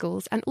Research in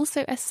Schools and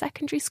also a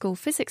secondary school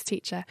physics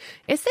teacher.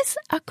 Is this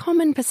a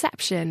common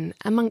perception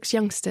amongst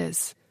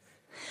youngsters?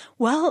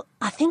 Well,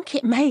 I think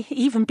it may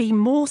even be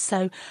more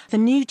so. The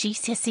new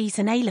GCSEs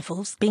and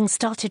A-levels being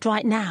started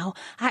right now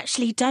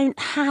actually don't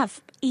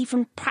have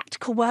even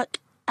practical work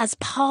as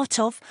part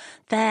of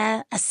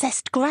their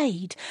assessed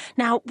grade.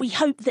 Now, we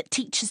hope that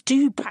teachers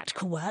do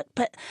practical work,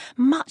 but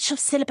much of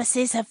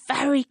syllabuses are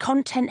very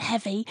content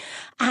heavy,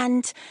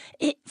 and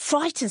it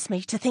frightens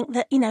me to think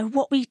that,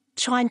 what we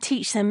try and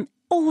teach them,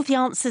 all the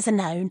answers are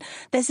known.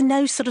 There's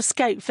no sort of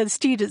scope for the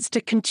students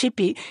to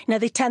contribute.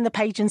 They turn the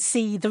page and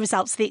see the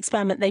results of the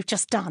experiment they've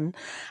just done.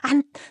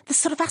 And the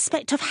sort of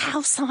aspect of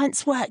how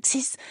science works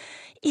is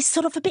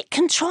sort of a bit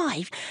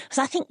contrived, because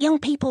I think young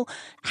people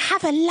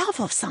have a love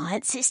of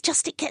science. It's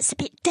just it gets a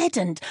bit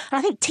deadened. And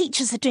I think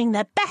teachers are doing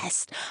their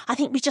best. I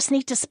think we just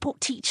need to support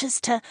teachers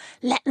to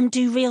let them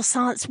do real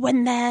science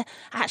when they're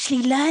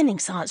actually learning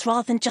science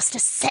rather than just a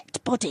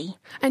set body.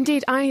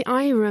 Indeed,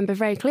 I remember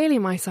very clearly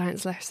my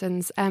science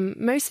lessons.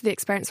 Most of the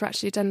experiments were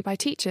actually done by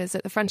teachers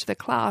at the front of the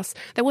class.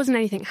 There wasn't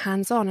anything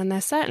hands-on, and there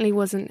certainly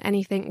wasn't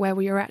anything where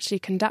we were actually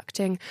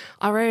conducting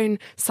our own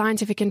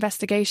scientific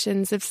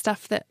investigations of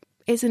stuff that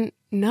isn't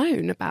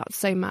known about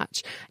so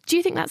much. Do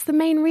you think that's the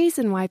main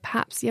reason why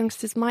perhaps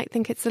youngsters might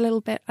think it's a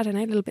little bit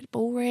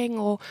boring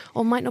or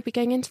might not be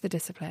going into the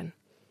discipline?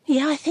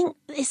 Yeah, I think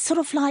it's sort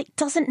of like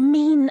doesn't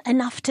mean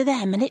enough to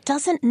them, and it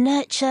doesn't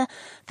nurture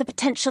the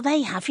potential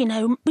they have.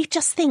 We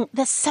just think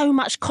there's so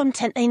much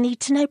content they need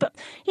to know, but,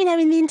 in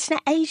the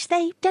internet age,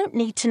 they don't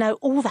need to know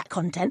all that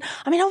content.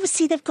 I mean,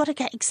 obviously they've got to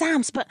get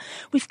exams, but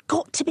we've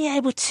got to be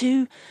able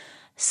to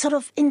sort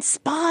of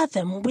inspire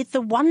them with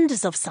the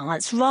wonders of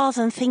science rather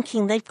than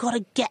thinking they've got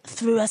to get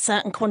through a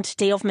certain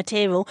quantity of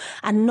material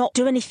and not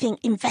do anything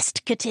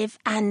investigative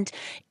and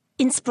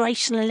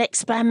inspirational and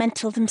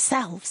experimental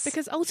themselves.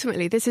 Because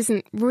ultimately this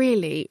isn't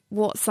really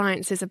what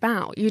science is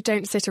about. You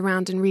don't sit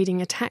around and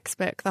reading a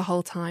textbook the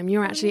whole time.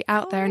 You're actually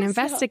out there and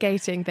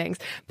investigating things.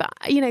 But,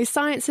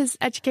 science's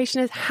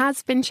education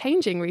has been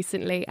changing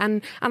recently.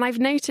 And I've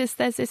noticed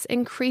there's this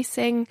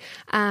increasing,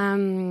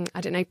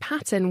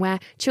 pattern where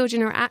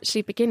children are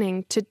actually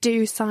beginning to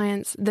do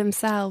science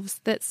themselves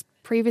that's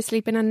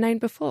previously been unknown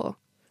before.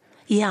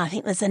 Yeah, I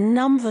think there's a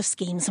number of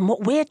schemes, and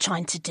what we're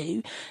trying to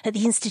do at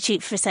the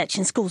Institute for Research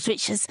in Schools,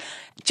 which has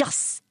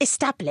just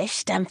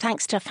established,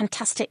 thanks to a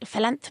fantastic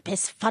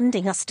philanthropist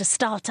funding us to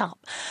start up,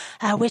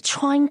 we're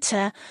trying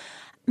to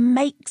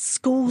make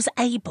schools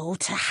able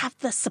to have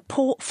the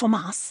support from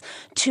us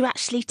to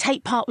actually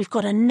take part. We've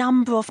got a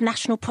number of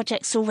national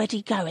projects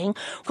already going.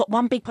 We've got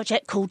one big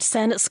project called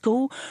CERN at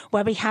School,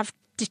 where we have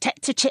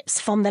detector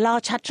chips from the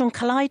Large Hadron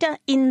Collider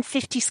in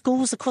 50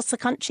 schools across the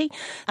country,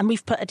 and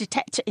we've put a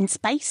detector in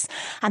space,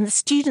 and the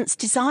students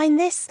design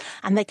this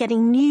and they're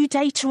getting new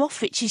data off,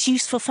 which is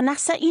useful for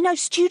NASA.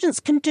 Students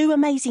can do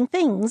amazing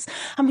things,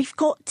 and we've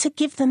got to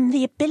give them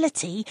the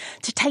ability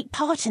to take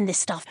part in this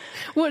stuff.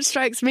 What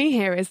strikes me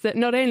here is that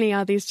not only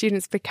are these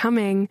students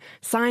becoming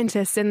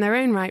scientists in their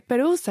own right,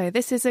 but also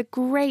this is a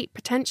great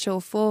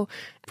potential for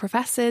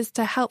professors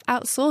to help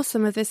outsource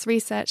some of this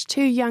research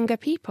to younger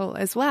people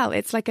as well.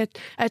 It's like a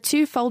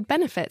twofold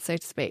benefit, so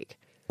to speak.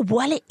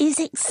 Well, it is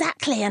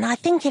exactly. And I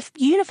think if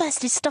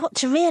universities start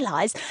to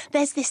realise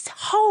there's this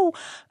whole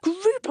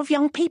group of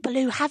young people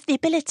who have the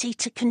ability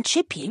to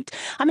contribute,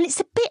 I mean, it's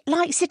a bit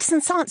like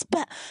citizen science,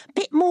 but a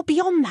bit more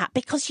beyond that,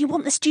 because you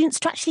want the students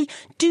to actually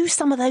do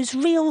some of those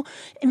real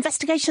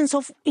investigations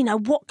of,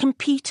 what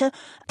computer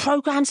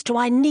programs do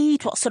I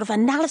need? What sort of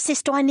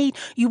analysis do I need?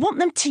 You want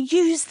them to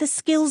use the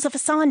skills of a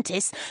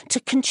scientist to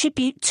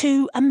contribute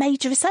to a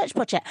major research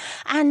project.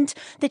 And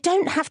they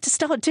don't have to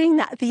start doing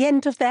that at the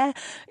end of their,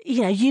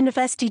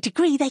 university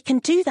degree. They can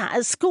do that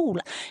at school.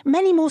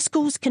 Many more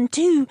schools can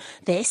do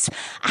this,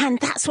 and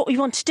that's what we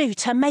want to do,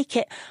 to make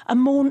it a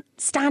more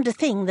standard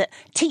thing, that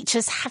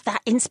teachers have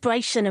that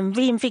inspiration and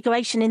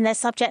reinvigoration in their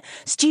subject,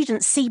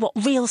 students see what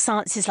real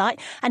science is like,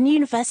 and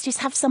universities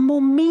have some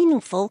more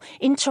meaningful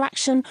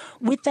interaction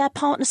with their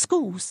partner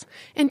schools.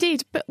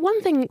 Indeed, but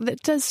one thing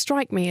that does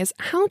strike me is,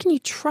 how can you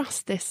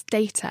trust this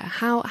data?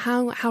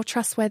 How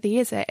trustworthy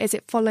is it? Is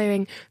it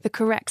following the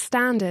correct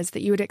standards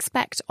that you would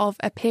expect of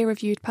a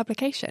peer-reviewed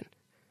publication?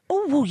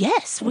 Oh, well,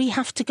 yes, we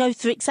have to go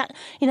through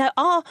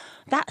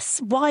that's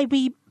why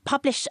we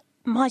publish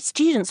my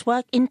students'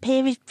 work in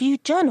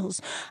peer-reviewed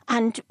journals.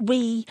 And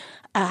we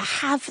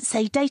have,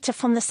 say, data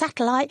from the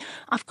satellite.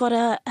 I've got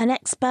an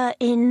expert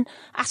in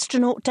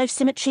astronaut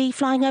dosimetry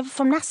flying over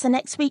from NASA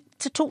next week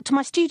to talk to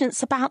my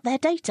students about their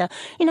data.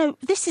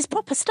 This is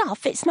proper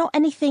stuff. It's not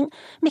anything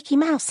Mickey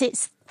Mouse.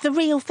 It's the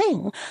real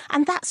thing.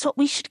 And that's what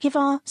we should give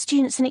our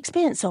students an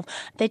experience of.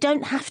 They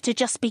don't have to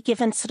just be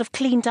given sort of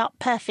cleaned up,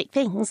 perfect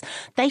things.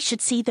 They should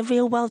see the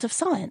real world of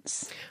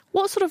science.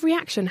 What sort of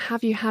reaction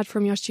have you had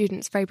from your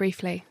students, very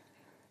briefly?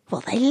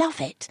 Well, they love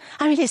it.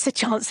 I mean, it's a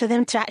chance for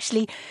them to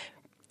actually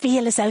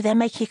feel as though they're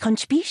making a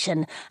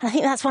contribution. And I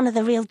think that's one of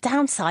the real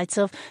downsides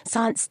of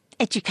science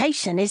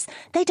education, is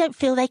they don't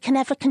feel they can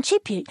ever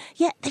contribute.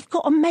 Yet they've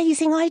got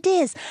amazing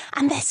ideas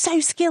and they're so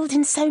skilled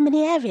in so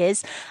many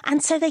areas.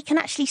 And so they can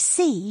actually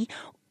see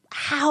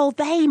how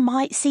they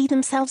might see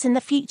themselves in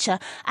the future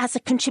as a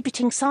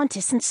contributing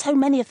scientist. And so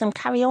many of them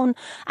carry on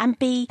and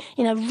be,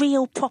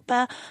 real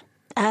proper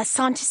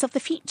scientists of the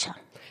future.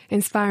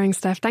 Inspiring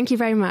stuff. Thank you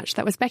very much.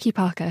 That was Becky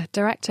Parker,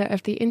 Director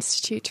of the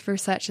Institute for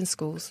Research in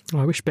Schools.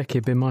 I wish Becky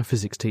had been my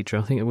physics teacher.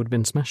 I think it would have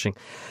been smashing.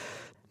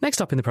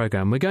 Next up in the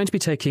programme, we're going to be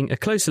taking a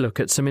closer look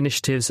at some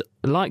initiatives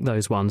like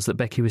those ones that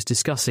Becky was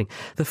discussing.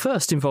 The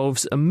first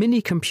involves a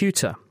mini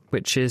computer,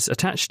 which is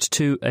attached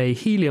to a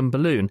helium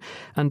balloon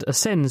and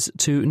ascends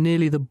to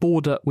nearly the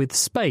border with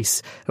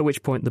space, at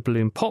which point the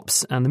balloon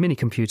pops and the mini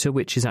computer,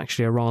 which is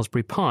actually a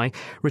Raspberry Pi,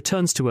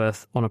 returns to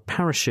Earth on a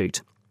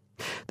parachute.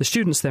 The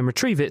students then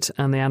retrieve it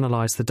and they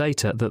analyse the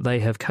data that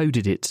they have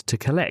coded it to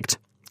collect.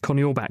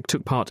 Connie Orbach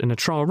took part in a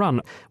trial run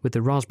with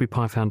the Raspberry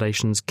Pi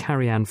Foundation's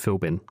Carrie-Anne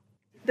Philbin.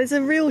 There's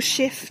a real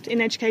shift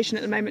in education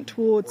at the moment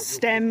towards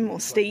STEM or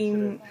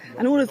STEAM,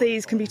 and all of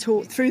these can be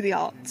taught through the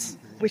arts,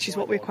 which is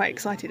what we're quite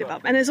excited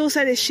about. And there's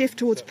also this shift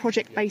towards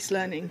project-based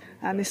learning,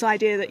 and this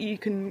idea that you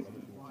can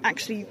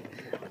actually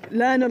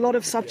learn a lot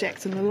of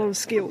subjects and a lot of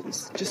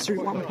skills just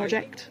through one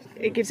project.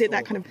 It gives it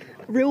that kind of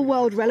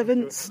real-world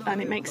relevance,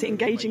 and it makes it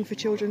engaging for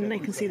children, and they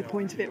can see the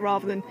point of it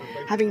rather than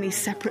having these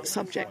separate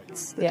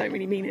subjects that don't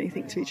really mean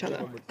anything to each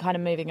other. Kind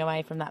of moving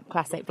away from that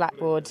classic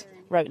blackboard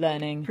rote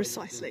learning.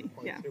 Precisely,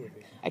 yeah.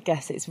 I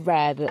guess it's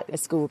rare that a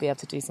school will be able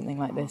to do something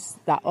like this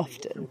that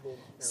often.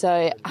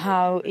 So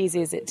how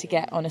easy is it to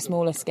get on a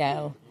smaller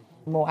scale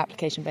more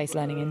application-based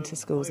learning into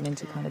schools and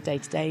into kind of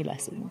day-to-day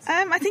lessons?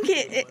 I think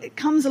it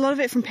comes, a lot of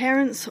it, from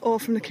parents or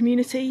from the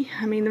community.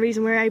 I mean, the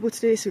reason we're able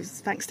to do this is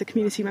thanks to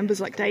community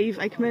members like Dave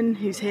Akerman,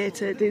 who's here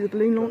to do the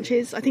balloon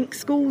launches. I think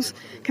schools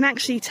can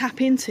actually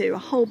tap into a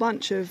whole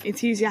bunch of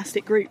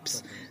enthusiastic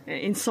groups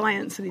in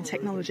science and in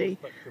technology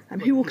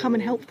who will come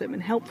and help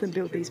them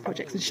build these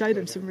projects and show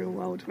them some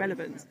real-world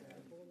relevance.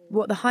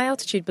 What the High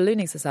Altitude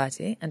Ballooning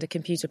Society and a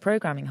computer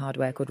programming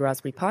hardware called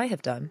Raspberry Pi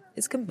have done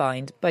is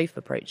combined both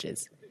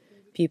approaches.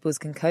 Pupils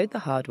can code the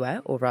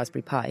hardware, or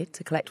Raspberry Pi,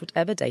 to collect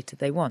whatever data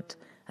they want,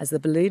 as the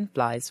balloon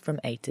flies from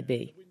A to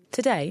B.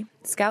 Today,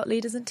 Scout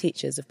leaders and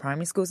teachers of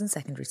primary schools and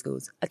secondary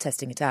schools are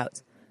testing it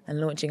out and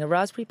launching a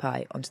Raspberry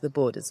Pi onto the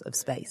borders of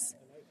space.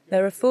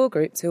 There are 4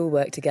 groups who will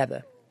work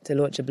together to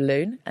launch a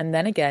balloon, and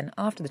then again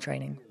after the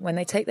training, when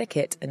they take their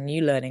kit and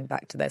new learning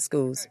back to their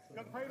schools.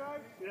 3,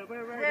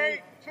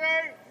 2,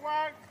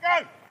 1,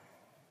 go!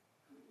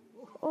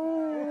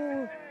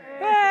 Oh!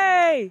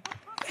 Hey!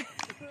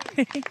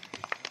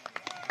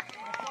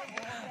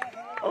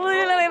 Oh, look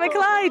at the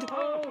Clyde!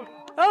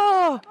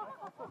 Oh!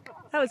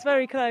 That was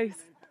very close.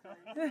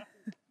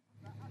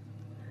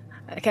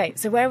 Okay,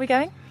 so where are we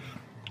going?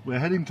 We're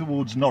heading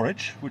towards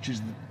Norwich, which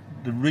is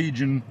the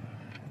region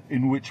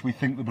in which we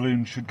think the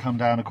balloon should come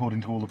down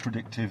according to all the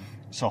predictive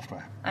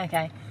software.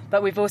 Okay,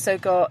 but we're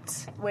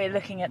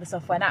looking at the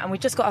software now, and we've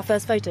just got our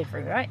first photo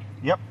through, right?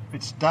 Yep,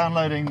 it's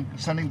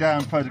sending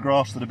down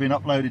photographs that have been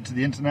uploaded to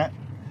the internet,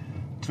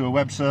 to a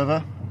web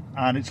server,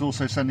 and it's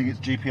also sending its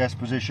GPS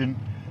position,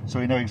 so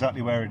we know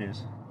exactly where it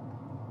is.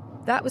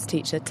 That was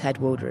teacher Ted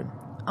Waldron.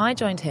 I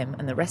joined him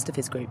and the rest of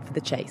his group for the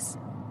chase.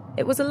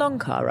 It was a long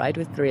car ride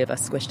with 3 of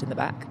us squished in the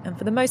back, and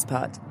for the most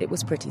part, it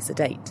was pretty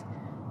sedate.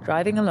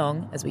 Driving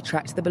along as we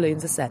tracked the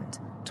balloon's ascent,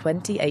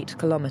 28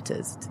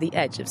 kilometres to the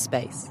edge of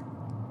space.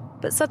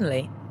 But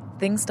suddenly,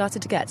 things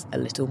started to get a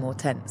little more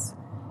tense.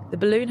 The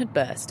balloon had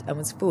burst and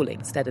was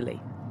falling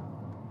steadily.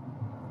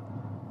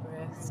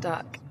 We're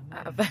stuck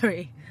at a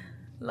very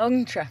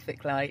long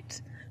traffic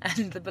light,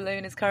 and the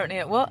balloon is currently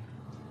at what?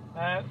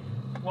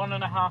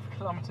 1.5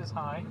 kilometres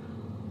high.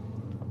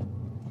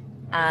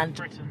 And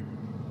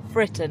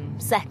Britain,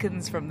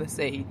 seconds from the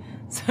sea.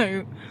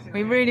 So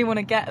we really want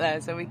to get there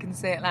so we can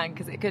see it land,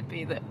 because it could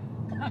be that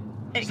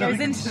it goes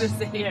into the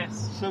sea.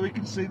 Yes. So we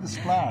can see the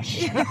splash.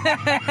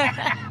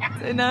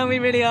 So now we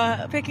really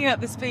are picking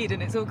up the speed,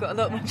 and it's all got a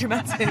lot more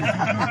dramatic.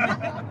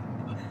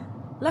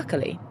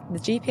 Luckily, the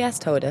GPS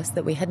told us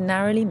that we had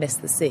narrowly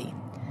missed the sea,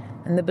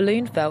 and the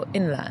balloon fell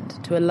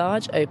inland to a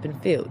large open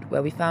field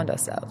where we found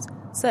ourselves,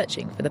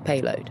 searching for the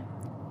payload.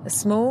 A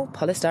small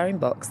polystyrene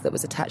box that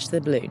was attached to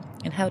the balloon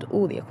and held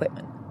all the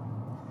equipment.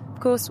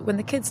 Of course, when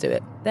the kids do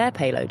it, their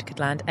payload could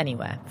land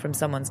anywhere, from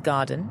someone's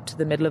garden to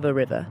the middle of a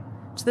river,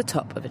 to the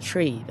top of a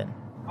tree even.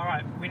 All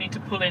right, we need to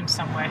pull in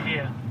somewhere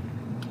here.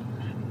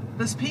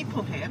 There's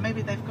people here,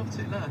 maybe they've got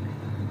it, look.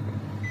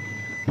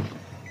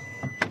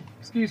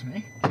 Excuse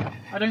me,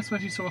 I don't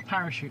suppose you saw a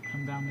parachute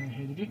come down there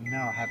here, did you? No,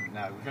 I haven't,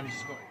 no. We've only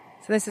just got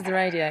it. So this is the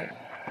radio.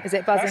 Is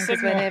it buzzing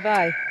because we're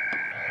nearby?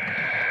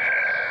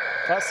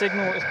 That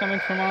signal is coming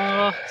from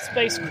our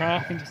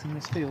spacecraft into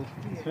this field.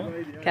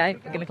 Okay,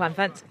 we're going to climb a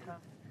fence.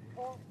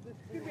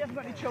 We haven't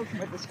got any children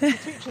with us,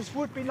 because the teachers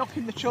would be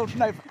knocking the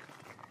children over.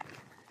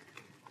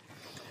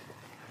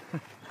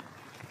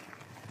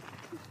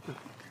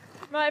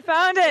 Right,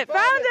 found it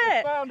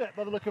Found it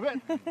by the look of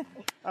it.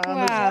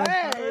 Wow.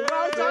 Hey,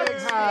 well done,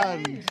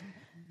 hand.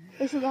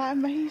 Isn't that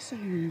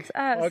amazing? It's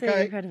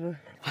absolutely incredible.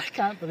 I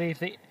can't believe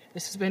that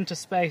this has been to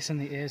space and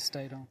the ears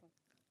stayed on.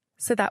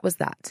 So that was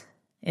that.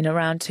 In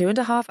around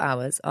 2.5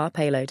 hours, our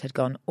payload had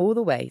gone all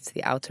the way to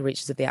the outer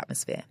reaches of the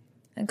atmosphere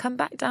and come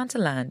back down to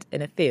land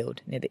in a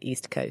field near the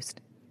east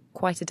coast.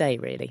 Quite a day,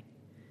 really.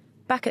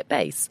 Back at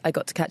base, I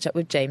got to catch up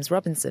with James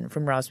Robinson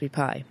from Raspberry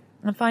Pi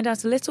and find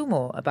out a little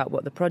more about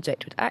what the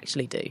project would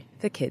actually do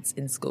for kids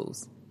in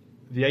schools.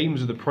 The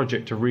aims of the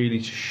project are really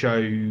to show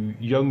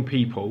young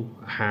people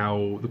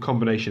how the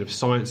combination of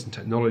science and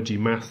technology,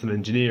 maths and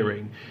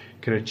engineering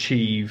can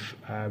achieve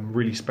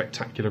really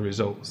spectacular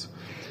results.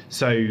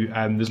 So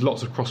there's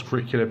lots of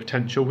cross-curricular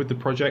potential with the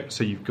project.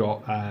 So you've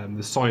got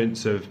the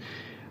science of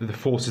the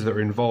forces that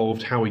are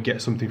involved, how we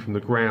get something from the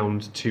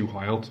ground to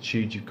high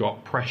altitude. You've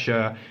got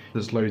pressure.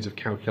 There's loads of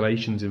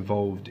calculations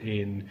involved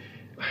in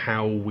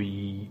how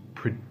we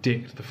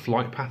predict the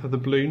flight path of the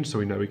balloon so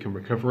we know we can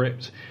recover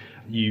it.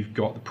 You've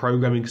got the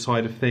programming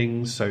side of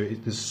things, so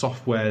there's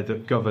software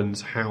that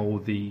governs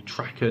how the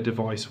tracker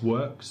device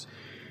works.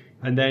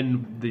 And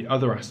then the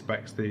other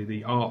aspects,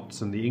 the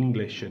arts and the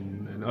English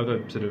and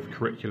other sort of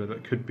curricula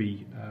that could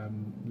be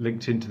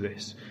linked into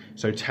this.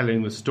 So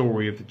telling the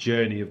story of the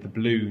journey of the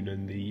balloon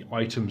and the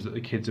items that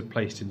the kids have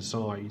placed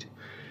inside.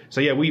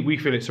 So yeah, we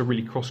feel it's a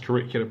really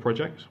cross-curricular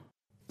project.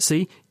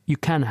 See, you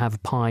can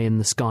have pie in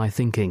the sky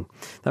thinking.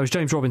 That was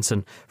James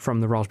Robinson from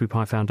the Raspberry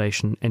Pi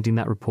Foundation, ending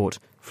that report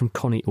from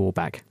Connie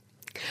Orbach.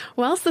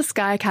 Whilst the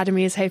Sky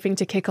Academy is hoping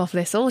to kick off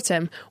this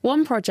autumn,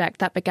 one project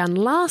that began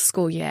last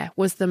school year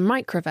was the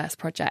Microverse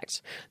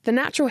project. The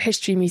Natural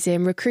History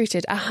Museum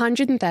recruited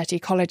 130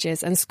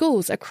 colleges and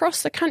schools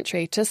across the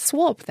country to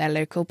swab their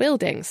local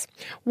buildings.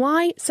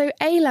 Why? So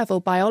A-level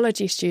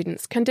biology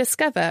students can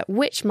discover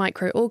which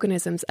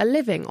microorganisms are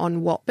living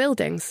on what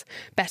buildings.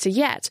 Better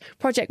yet,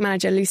 project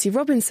manager Lucy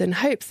Robinson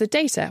hopes the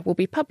data will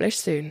be published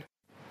soon.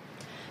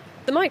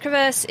 The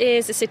Microverse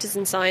is a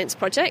citizen science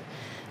project.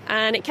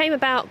 And it came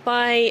about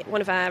by one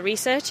of our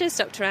researchers,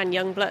 Dr. Anne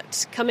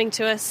Youngblood, coming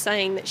to us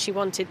saying that she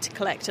wanted to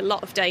collect a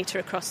lot of data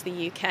across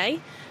the UK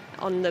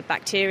on the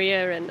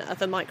bacteria and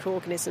other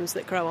microorganisms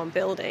that grow on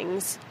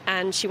buildings.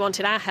 And she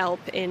wanted our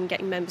help in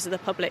getting members of the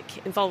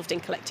public involved in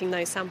collecting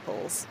those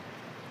samples.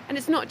 And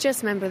it's not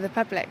just members of the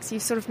public, so you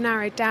sort of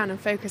narrowed down and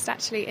focused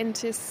actually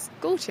into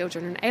school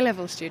children and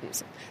A-level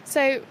students.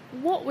 So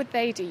what would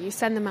they do? You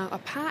send them out a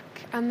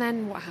pack, and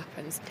then what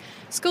happens?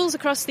 Schools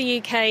across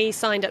the UK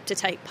signed up to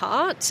take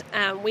part,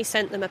 and we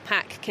sent them a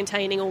pack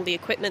containing all the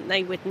equipment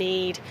they would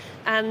need.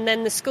 And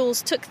then the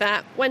schools took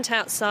that, went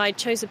outside,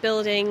 chose a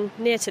building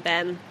near to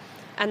them,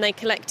 and they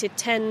collected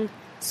 10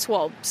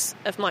 swabs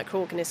of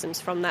microorganisms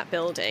from that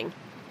building.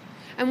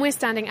 And we're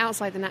standing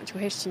outside the Natural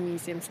History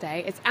Museum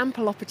today. It's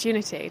ample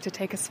opportunity to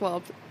take a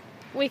swab.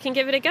 We can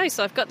give it a go.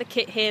 So I've got the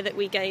kit here that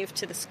we gave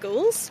to the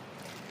schools.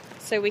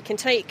 So we can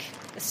take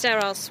a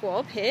sterile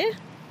swab here.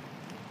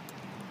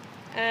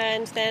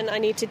 And then I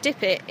need to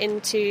dip it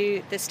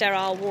into the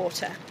sterile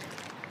water.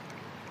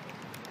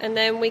 And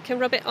then we can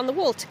rub it on the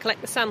wall to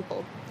collect the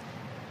sample.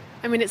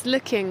 I mean, it's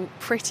looking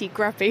pretty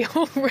grubby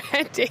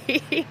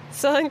already.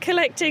 So I'm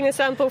collecting a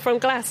sample from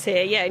glass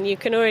here, yeah, and you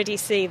can already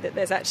see that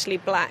there's actually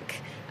black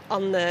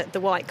on the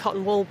white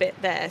cotton wool bit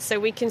there. So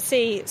we can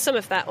see some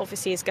of that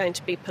obviously is going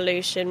to be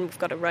pollution. We've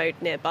got a road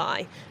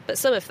nearby. But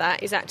some of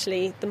that is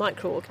actually the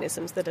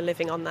microorganisms that are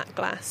living on that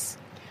glass.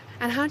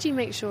 And how do you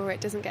make sure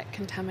it doesn't get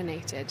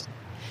contaminated?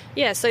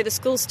 Yeah, so the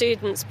school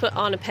students put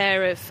on a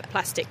pair of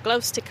plastic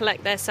gloves to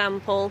collect their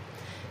sample,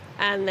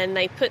 and then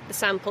they put the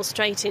sample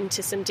straight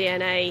into some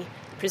DNA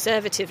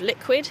preservative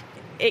liquid.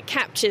 It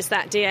captures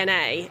that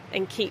DNA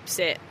and keeps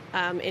it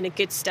in a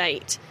good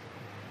state.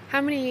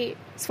 How many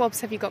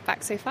swabs have you got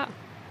back so far?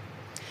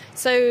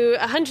 So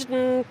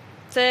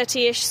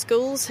 130-ish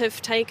schools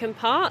have taken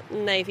part,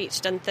 and they've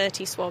each done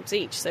 30 swabs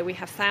each. So we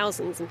have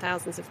thousands and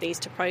thousands of these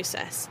to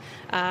process,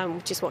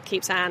 which is what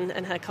keeps Anne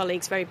and her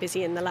colleagues very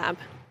busy in the lab.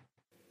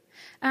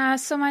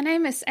 So my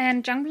name is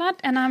Anne Youngblood,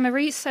 and I'm a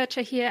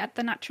researcher here at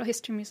the Natural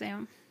History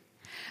Museum.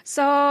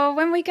 So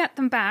when we get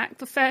them back,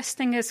 the first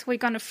thing is we're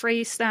going to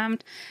freeze them.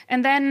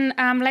 And then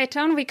later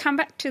on, we come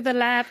back to the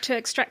lab to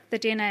extract the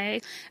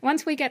DNA.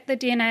 Once we get the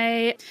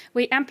DNA,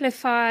 we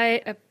amplify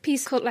a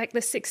piece called like the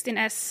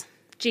 16S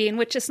gene,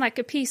 which is like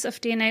a piece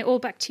of DNA all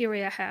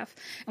bacteria have.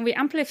 And we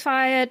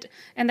amplify it,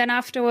 and then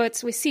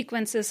afterwards we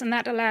sequence this, and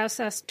that allows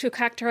us to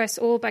characterize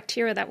all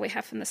bacteria that we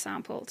have in the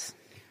samples.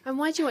 And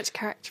why do you want to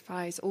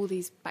characterise all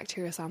these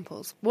bacteria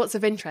samples? What's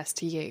of interest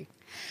to you?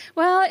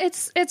 Well,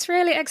 it's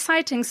really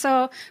exciting.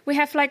 So we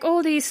have like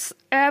all these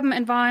urban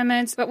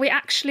environments, but we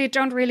actually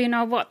don't really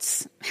know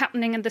what's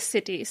happening in the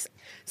cities.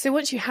 So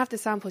once you have the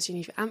samples and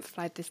you've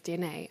amplified this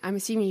DNA, I'm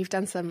assuming you've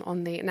done some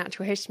on the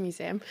Natural History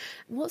Museum.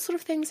 What sort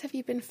of things have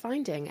you been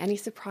finding? Any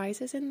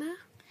surprises in there?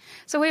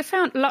 So we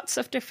found lots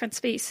of different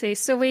species.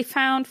 So we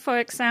found, for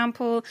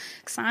example,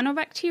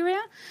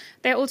 cyanobacteria.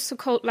 They're also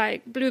called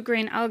like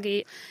blue-green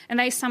algae, and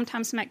they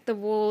sometimes make the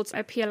walls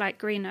appear like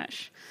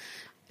greenish.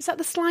 Is that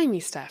the slimy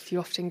stuff you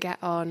often get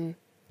on,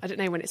 I don't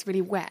know, when it's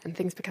really wet and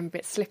things become a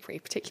bit slippery,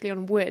 particularly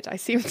on wood, I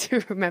seem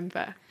to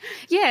remember?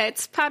 Yeah,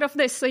 it's part of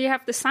this. So you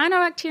have the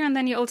cyanobacteria, and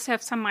then you also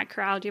have some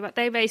microalgae, but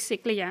they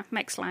basically,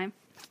 make slime.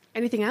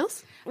 Anything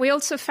else? We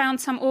also found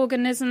some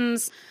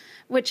organisms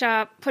which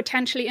are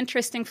potentially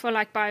interesting for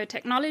like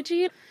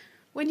biotechnology.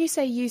 When you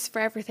say use for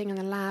everything in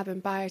the lab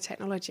and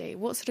biotechnology,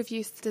 what sort of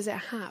use does it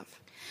have?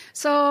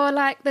 So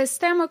like the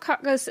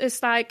Stamococcus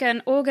is like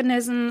an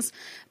organism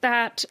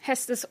that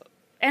has this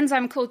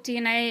enzyme called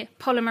DNA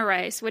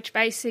polymerase, which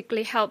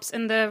basically helps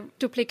in the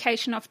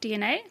duplication of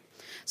DNA.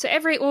 So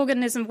every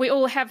organism, we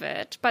all have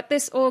it, but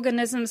this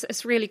organism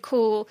is really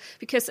cool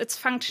because it's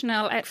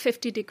functional at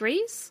 50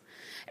 degrees.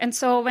 And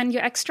so when you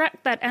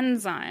extract that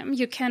enzyme,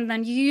 you can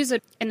then use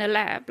it in a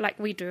lab like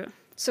we do.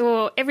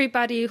 So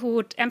everybody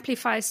who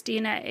amplifies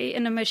DNA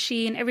in a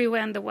machine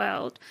everywhere in the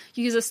world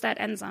uses that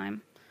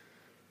enzyme.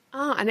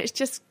 And it's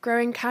just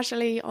growing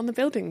casually on the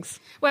buildings?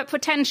 Well,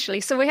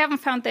 potentially. So we haven't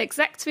found the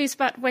exact species,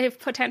 but we've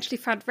potentially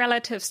found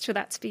relatives to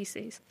that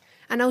species.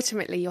 And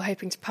ultimately, you're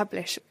hoping to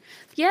publish?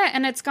 Yeah,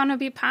 and it's going to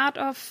be part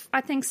of, I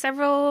think,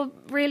 several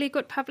really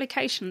good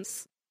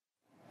publications.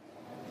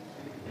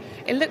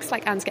 It looks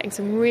like Anne's getting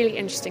some really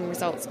interesting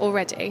results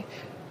already.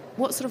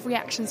 What sort of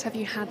reactions have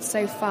you had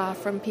so far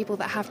from people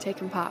that have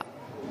taken part?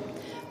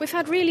 We've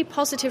had really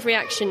positive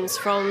reactions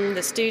from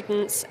the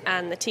students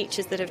and the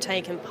teachers that have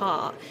taken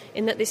part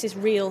in that this is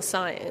real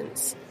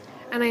science.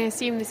 And I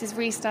assume this is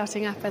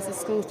restarting up as the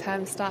school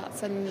term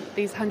starts, and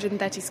these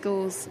 130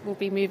 schools will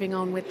be moving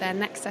on with their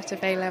next set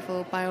of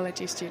A-level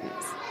biology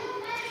students.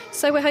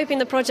 So we're hoping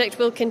the project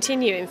will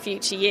continue in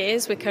future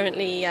years. We're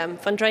currently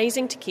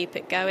fundraising to keep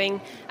it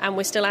going, and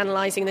we're still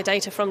analysing the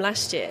data from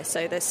last year,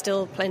 so there's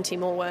still plenty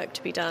more work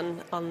to be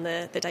done on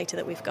the data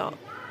that we've got.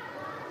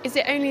 Is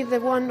it only the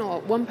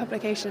one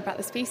publication about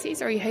the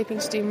species, or are you hoping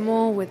to do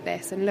more with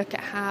this and look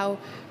at how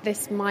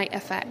this might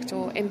affect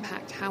or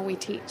impact how we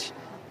teach?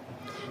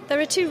 There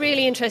are two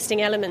really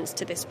interesting elements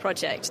to this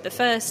project. The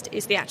first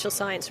is the actual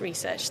science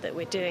research that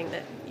we're doing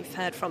that you've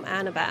heard from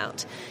Anne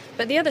about.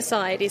 But the other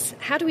side is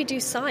how do we do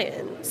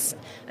science?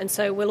 And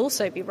so we'll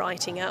also be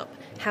writing up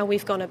how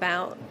we've gone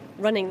about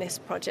running this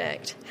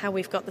project, how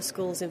we've got the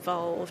schools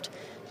involved,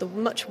 the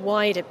much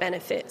wider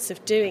benefits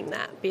of doing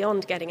that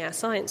beyond getting our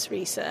science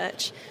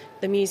research.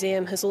 The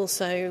museum has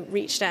also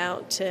reached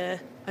out to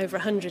over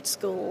 100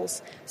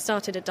 schools,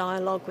 started a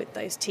dialogue with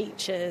those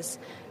teachers,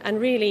 and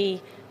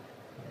really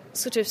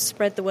sort of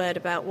spread the word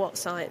about what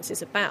science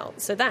is about.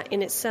 So that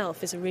in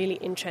itself is a really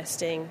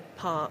interesting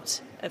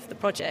part of the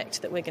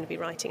project that we're going to be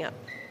writing up.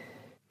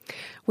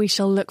 We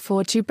shall look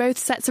forward to both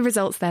sets of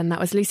results then.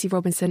 That was Lucy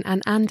Robinson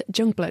and Anne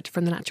Youngblood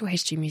from the Natural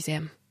History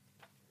Museum.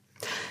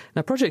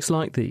 Now, projects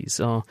like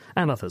these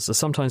and others are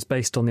sometimes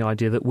based on the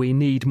idea that we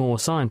need more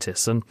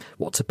scientists, and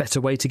what's a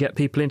better way to get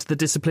people into the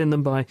discipline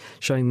than by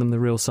showing them the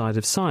real side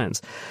of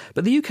science.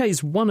 But the UK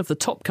is one of the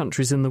top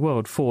countries in the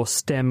world for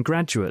STEM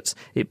graduates.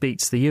 It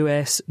beats the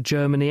US,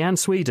 Germany and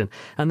Sweden,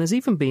 and there's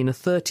even been a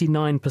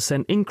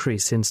 39%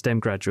 increase in STEM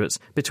graduates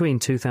between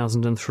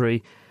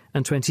 2003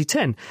 and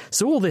 2010.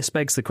 So all this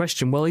begs the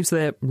question, well, is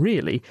there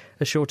really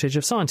a shortage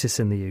of scientists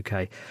in the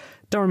UK?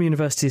 Durham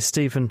University's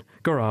Stephen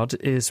Gorard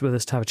is with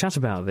us to have a chat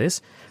about this.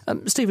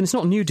 Stephen, it's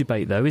not a new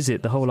debate, though, is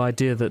it? The whole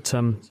idea that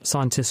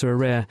scientists are a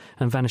rare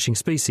and vanishing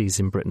species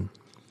in Britain.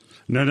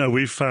 No,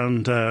 we've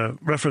found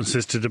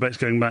references to debates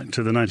going back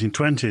to the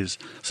 1920s.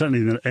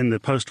 Certainly in the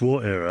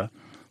post-war era,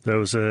 there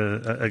was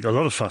a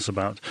lot of fuss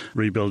about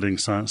rebuilding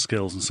science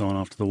skills and so on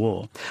after the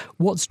war.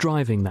 What's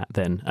driving that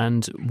then?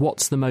 And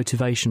what's the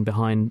motivation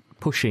behind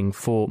pushing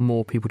for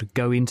more people to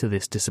go into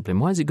this discipline?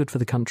 Why is it good for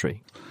the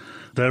country?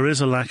 There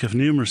is a lack of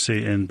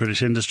numeracy in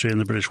British industry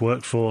and the British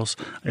workforce.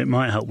 It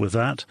might help with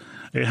that.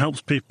 It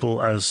helps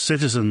people as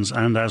citizens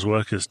and as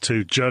workers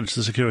to judge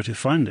the security of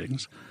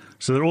findings.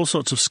 So there are all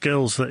sorts of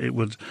skills that it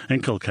would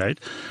inculcate.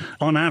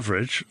 On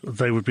average,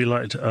 they would be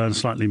likely to earn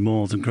slightly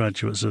more than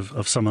graduates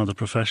of some other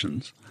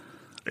professions.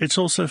 It's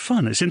also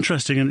fun. It's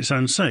interesting in its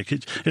own sake.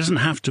 It doesn't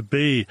have to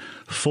be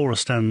for a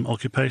STEM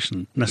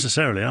occupation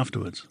necessarily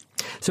afterwards.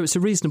 So it's a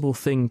reasonable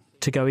thing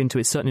to go into.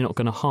 It's certainly not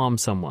going to harm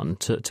someone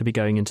to be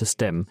going into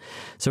STEM.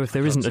 So if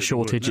there isn't a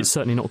shortage, it's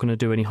certainly not going to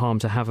do any harm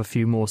to have a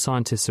few more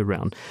scientists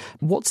around.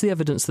 What's the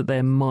evidence that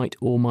there might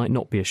or might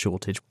not be a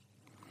shortage?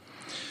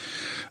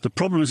 The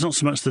problem is not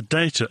so much the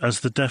data as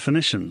the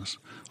definitions.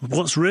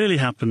 What's really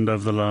happened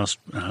over the last,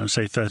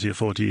 say, 30 or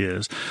 40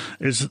 years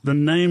is that the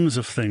names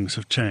of things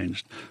have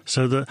changed.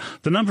 So the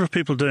number of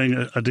people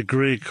doing a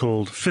degree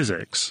called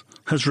physics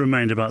has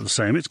remained about the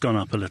same. It's gone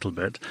up a little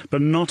bit,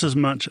 but not as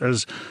much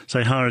as,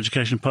 say, higher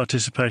education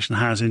participation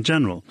has in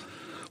general.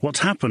 What's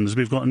happened is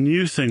we've got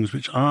new things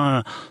which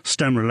are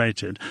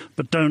STEM-related,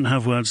 but don't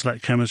have words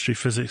like chemistry,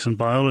 physics and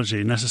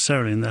biology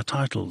necessarily in their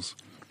titles.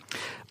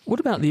 What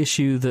about the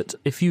issue that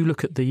if you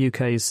look at the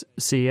UK's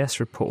CES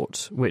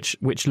report, which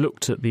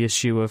looked at the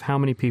issue of how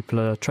many people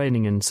are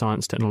training in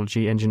science,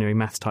 technology, engineering,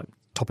 maths type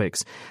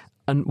topics,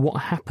 and what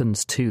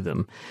happens to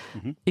them.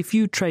 Mm-hmm. If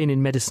you train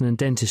in medicine and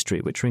dentistry,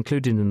 which are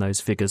included in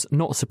those figures,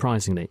 not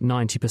surprisingly,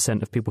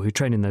 90% of people who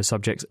train in those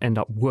subjects end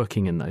up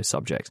working in those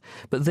subjects.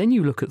 But then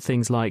you look at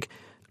things like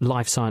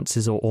life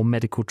sciences or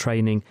medical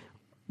training,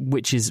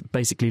 which is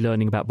basically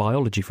learning about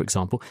biology, for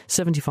example,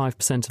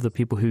 75% of the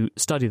people who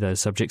study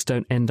those subjects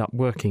don't end up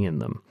working in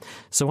them.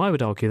 So I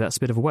would argue that's a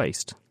bit of a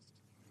waste.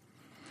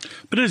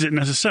 But is it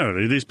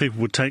necessarily? These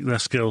people would take their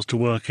skills to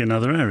work in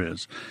other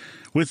areas.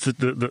 With,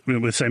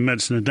 with say,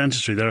 medicine and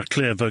dentistry, there are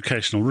clear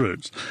vocational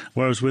routes,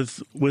 whereas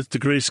with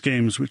degree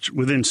schemes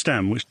within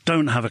STEM, which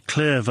don't have a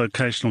clear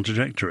vocational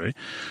trajectory,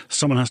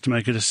 someone has to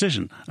make a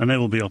decision, and there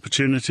will be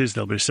opportunities,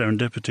 there'll be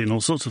serendipity and all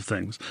sorts of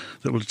things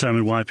that will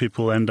determine why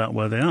people end up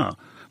where they are.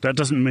 That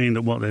doesn't mean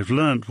that what they've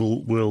learnt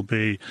will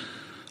be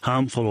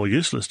harmful or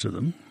useless to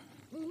them.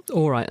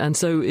 All right, and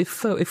so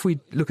if we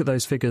look at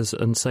those figures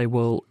and say,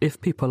 well, if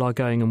people are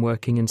going and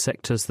working in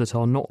sectors that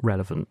are not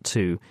relevant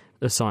to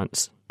the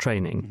science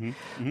training,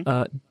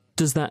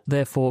 does that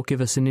therefore give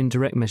us an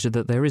indirect measure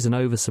that there is an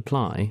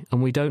oversupply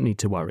and we don't need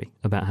to worry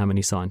about how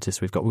many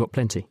scientists we've got? We've got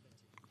plenty.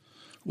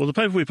 Well, the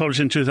paper we published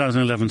in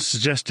 2011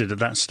 suggested at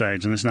that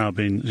stage, and it's now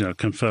been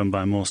confirmed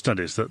by more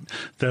studies, that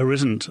there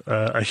isn't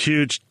a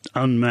huge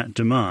unmet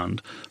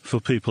demand for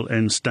people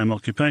in STEM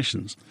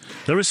occupations.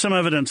 There is some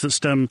evidence that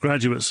STEM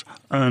graduates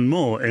earn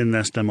more in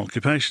their STEM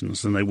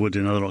occupations than they would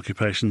in other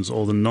occupations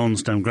or than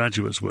non-STEM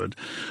graduates would.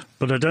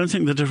 But I don't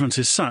think the difference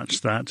is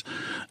such that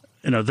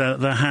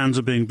their hands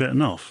are being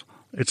bitten off.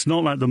 It's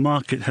not like the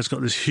market has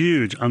got this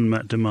huge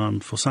unmet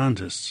demand for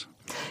scientists.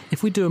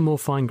 If we do a more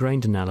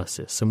fine-grained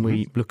analysis and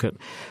we look at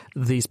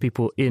these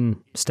people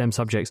in STEM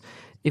subjects,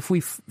 if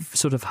we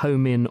sort of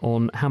home in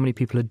on how many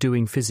people are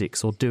doing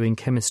physics or doing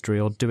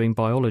chemistry or doing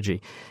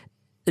biology,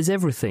 is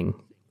everything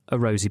a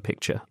rosy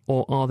picture,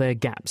 or are there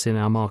gaps in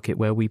our market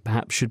where we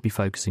perhaps should be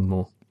focusing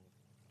more?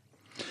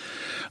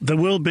 There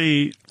will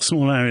be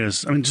small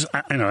areas. I mean, just,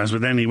 as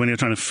with any, when you're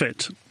trying to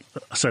fit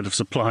a set of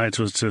supply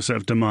to a set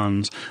of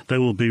demands, there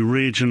will be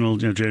regional,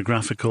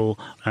 geographical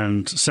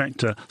and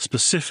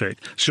sector-specific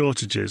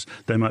shortages.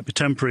 They might be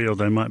temporary or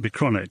they might be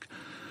chronic.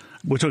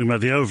 We're talking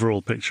about the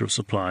overall picture of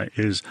supply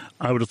is,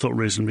 I would have thought,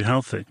 reasonably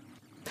healthy.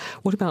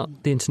 What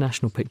about the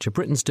international picture?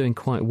 Britain's doing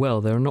quite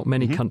well. There are not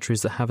many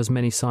countries that have as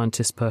many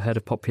scientists per head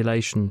of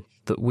population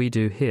that we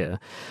do here.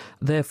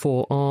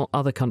 Therefore, are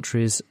other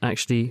countries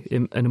actually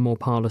in a more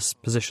parlous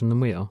position than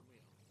we are?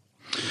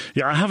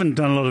 Yeah, I haven't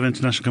done a lot of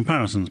international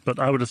comparisons, but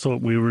I would have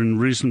thought we were in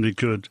reasonably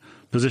good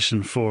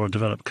position for a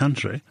developed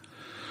country,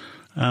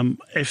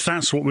 if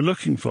that's what we're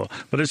looking for.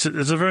 But it's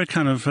a very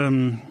kind of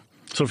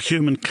sort of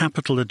human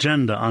capital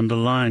agenda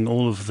underlying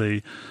all of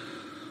the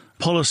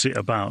policy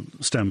about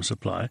STEM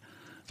supply.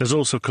 There's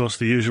also, of course,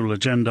 the usual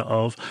agenda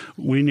of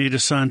we need a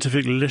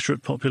scientific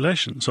literate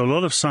population. So a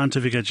lot of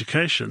scientific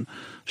education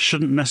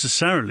shouldn't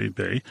necessarily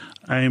be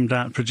aimed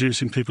at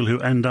producing people who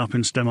end up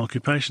in STEM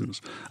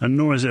occupations. And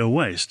nor is it a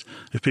waste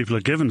if people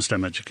are given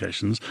STEM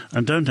educations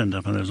and don't end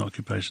up in those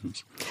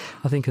occupations.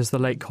 I think, as the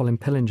late Colin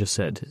Pillinger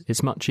said,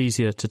 it's much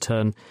easier to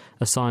turn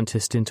a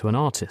scientist into an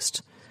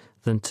artist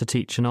than to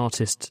teach an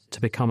artist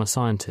to become a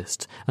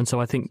scientist. And so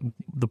I think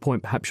the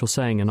point perhaps you're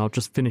saying, and I'll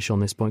just finish on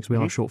this point because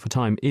we are short for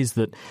time, is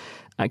that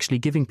actually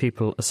giving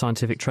people a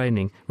scientific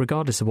training,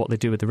 regardless of what they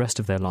do with the rest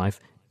of their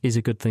life, is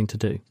a good thing to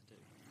do?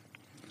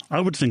 I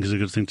would think is a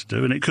good thing to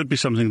do, and it could be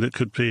something that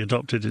could be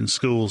adopted in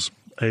schools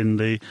in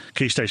the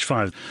Key Stage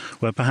 5,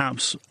 where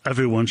perhaps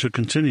everyone should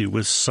continue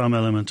with some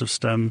element of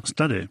STEM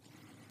study.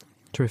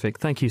 Terrific.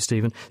 Thank you,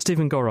 Stephen.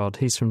 Stephen Gorard,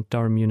 he's from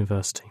Durham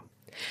University.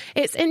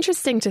 It's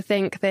interesting to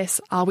think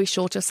this are we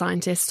shorter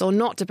scientists or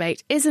not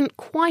debate isn't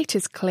quite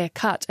as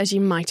clear-cut as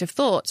you might have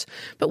thought.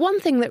 But one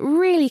thing that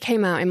really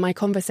came out in my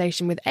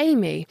conversation with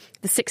Amy,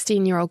 the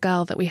 16-year-old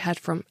girl that we heard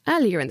from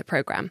earlier in the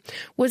programme,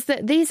 was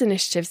that these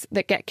initiatives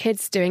that get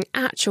kids doing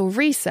actual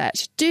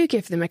research do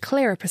give them a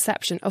clearer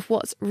perception of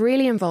what's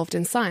really involved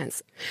in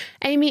science.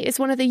 Amy is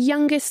one of the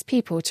youngest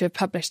people to have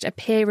published a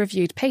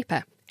peer-reviewed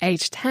paper,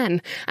 aged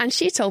 10, and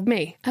she told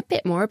me a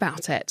bit more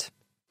about it.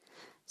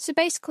 So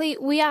basically,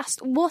 we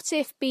asked, what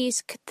if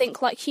bees could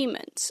think like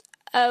humans?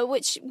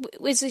 Which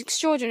was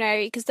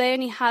extraordinary because they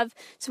only have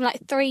something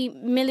like 3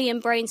 million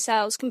brain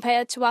cells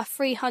compared to our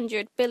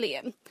 300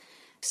 billion.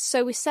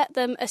 So we set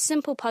them a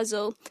simple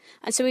puzzle,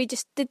 and so we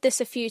just did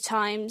this a few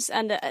times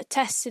and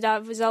tested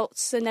our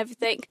results and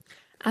everything.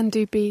 And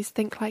do bees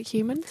think like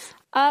humans?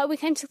 We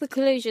came to the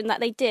conclusion that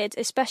they did,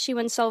 especially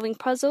when solving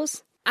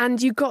puzzles. And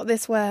you got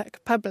this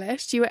work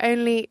published. You were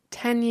only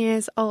 10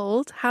 years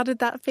old. How did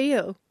that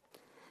feel?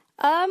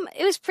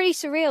 It was pretty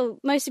surreal,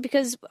 mostly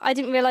because I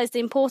didn't realise the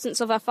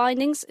importance of our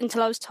findings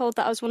until I was told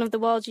that I was one of the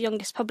world's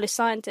youngest published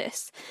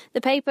scientists.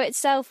 The paper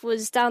itself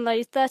was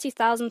downloaded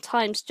 30,000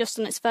 times just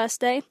on its first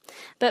day,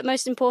 but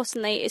most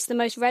importantly, it's the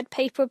most read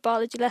paper of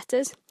biology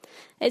letters.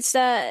 It's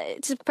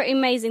pretty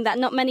amazing that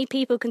not many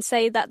people can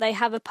say that they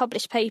have a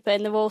published paper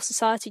in the Royal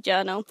Society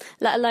Journal,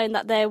 let alone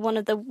that they're one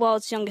of the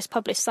world's youngest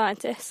published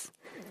scientists.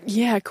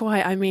 Yeah,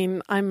 quite. I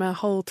mean, I'm a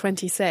whole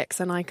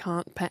 26 and I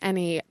can't put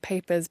any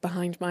papers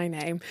behind my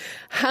name.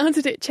 How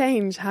did it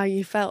change how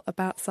you felt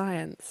about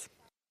science?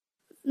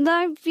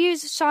 My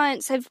views of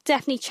science have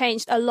definitely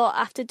changed a lot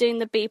after doing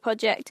the bee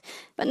project,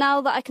 but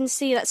now that I can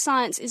see that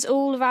science is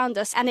all around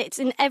us and it's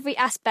in every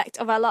aspect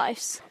of our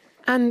lives.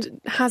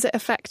 And has it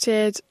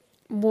affected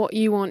what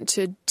you want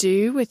to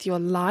do with your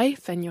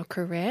life and your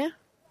career?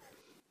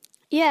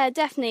 Yeah,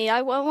 definitely.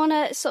 I want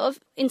to sort of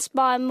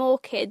inspire more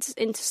kids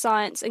into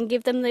science and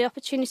give them the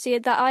opportunity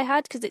that I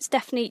had, because it's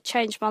definitely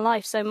changed my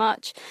life so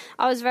much.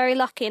 I was very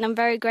lucky and I'm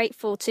very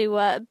grateful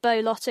to Bo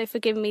Lotto for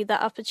giving me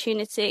that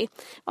opportunity.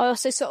 I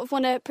also sort of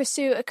want to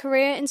pursue a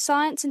career in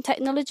science and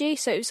technology,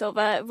 so sort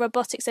of a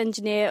robotics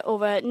engineer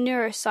or a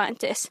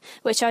neuroscientist,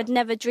 which I'd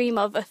never dream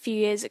of a few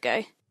years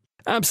ago.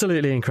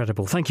 Absolutely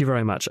incredible. Thank you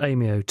very much,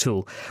 Amy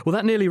O'Toole. Well,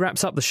 that nearly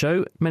wraps up the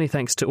show. Many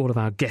thanks to all of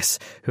our guests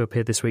who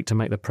appeared this week to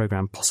make the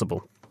programme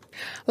possible.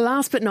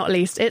 Last but not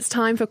least, it's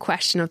time for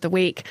Question of the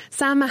Week.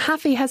 Sam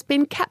Mahaffey has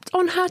been kept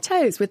on her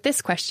toes with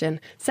this question,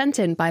 sent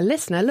in by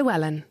listener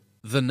Llewellyn.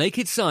 The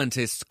Naked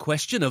Scientist's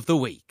Question of the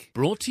Week,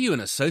 brought to you in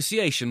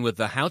association with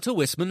the Houter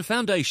Wisman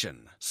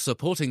Foundation,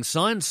 supporting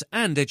science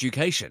and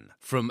education,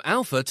 from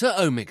Alpha to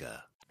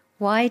Omega.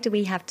 Why do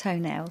we have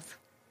toenails?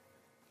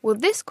 Well,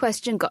 this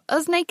question got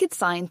us naked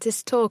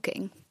scientists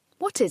talking.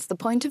 What is the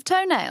point of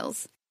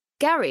toenails?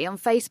 Gary on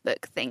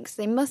Facebook thinks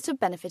they must have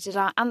benefited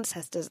our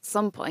ancestors at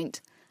some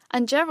point,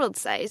 and Gerald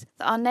says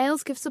that our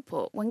nails give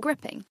support when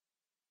gripping.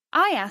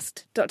 I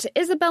asked Dr.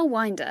 Isabel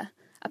Winder,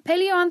 a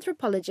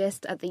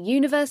paleoanthropologist at the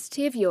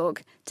University of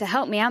York, to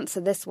help me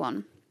answer this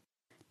one.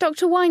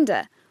 Dr.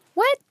 Winder,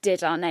 where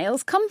did our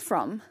nails come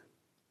from?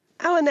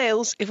 Our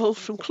nails evolved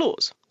from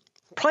claws.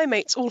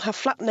 Primates all have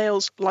flat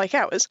nails like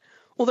ours,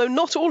 although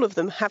not all of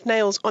them have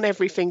nails on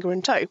every finger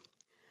and toe.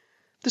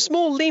 The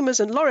small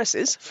lemurs and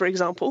lorises, for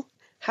example,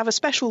 have a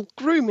special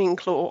grooming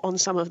claw on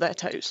some of their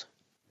toes.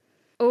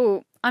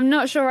 Oh, I'm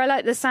not sure I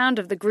like the sound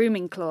of the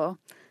grooming claw.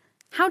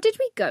 How did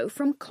we go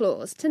from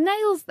claws to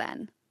nails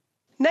then?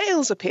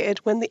 Nails appeared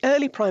when the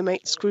early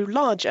primates grew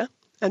larger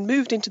and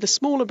moved into the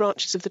smaller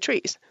branches of the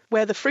trees,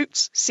 where the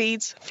fruits,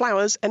 seeds,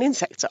 flowers and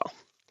insects are.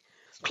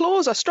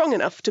 Claws are strong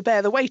enough to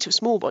bear the weight of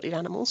small-bodied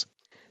animals.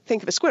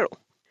 Think of a squirrel.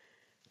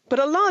 But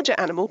a larger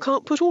animal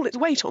can't put all its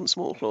weight on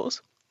small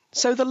claws.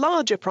 So the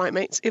larger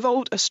primates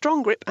evolved a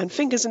strong grip and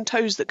fingers and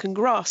toes that can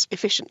grasp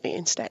efficiently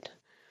instead.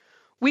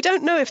 We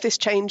don't know if this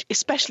change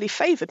especially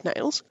favoured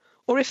nails,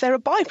 or if they're a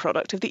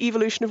byproduct of the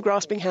evolution of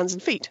grasping hands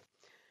and feet.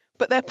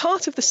 But they're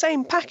part of the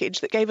same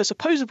package that gave us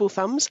opposable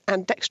thumbs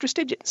and dexterous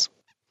digits.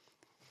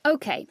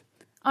 OK,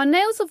 our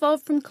nails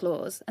evolved from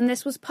claws, and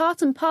this was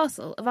part and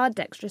parcel of our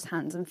dexterous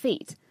hands and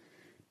feet.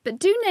 But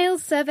do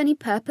nails serve any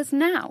purpose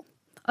now,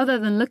 other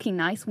than looking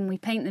nice when we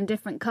paint them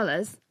different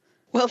colours?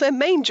 Well, their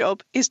main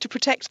job is to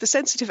protect the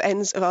sensitive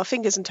ends of our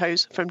fingers and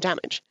toes from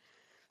damage.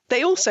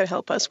 They also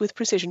help us with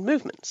precision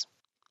movements.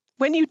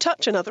 When you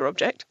touch another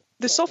object,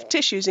 the soft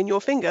tissues in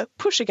your finger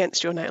push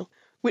against your nail,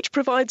 which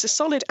provides a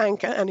solid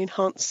anchor and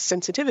enhanced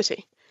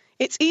sensitivity.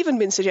 It's even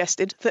been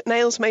suggested that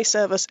nails may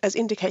serve us as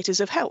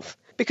indicators of health,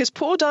 because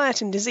poor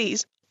diet and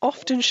disease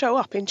often show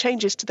up in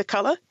changes to the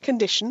colour,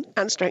 condition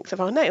and strength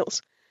of our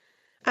nails.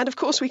 And of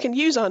course we can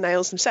use our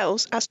nails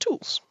themselves as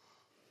tools.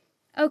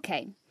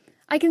 OK,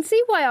 I can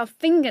see why our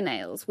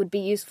fingernails would be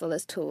useful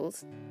as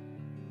tools.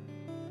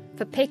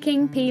 For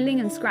picking, peeling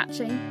and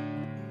scratching.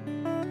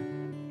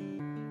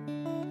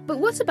 But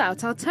what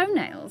about our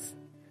toenails?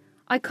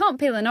 I can't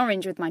peel an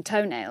orange with my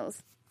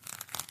toenails.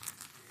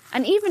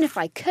 And even if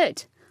I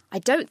could, I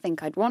don't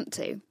think I'd want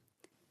to.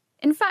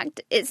 In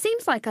fact, it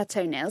seems like our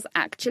toenails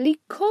actually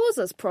cause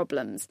us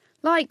problems,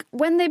 like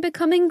when they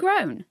become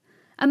ingrown.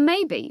 And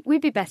maybe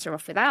we'd be better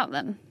off without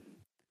them.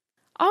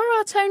 Are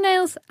our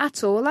toenails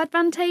at all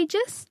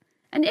advantageous?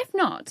 And if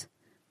not,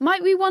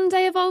 might we one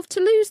day evolve to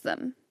lose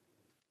them?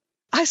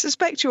 I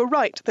suspect you're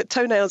right that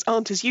toenails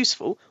aren't as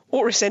useful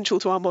or essential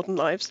to our modern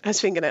lives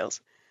as fingernails.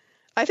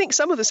 I think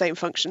some of the same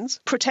functions,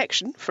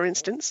 protection, for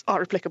instance,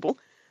 are applicable,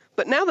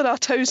 but now that our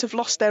toes have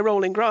lost their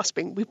role in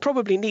grasping, we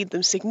probably need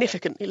them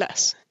significantly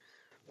less.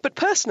 But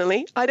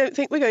personally, I don't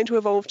think we're going to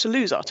evolve to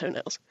lose our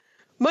toenails.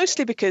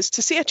 Mostly because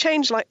to see a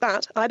change like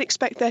that, I'd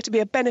expect there to be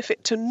a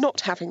benefit to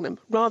not having them,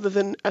 rather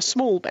than a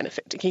small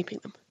benefit to keeping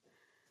them.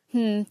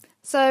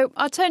 So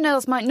our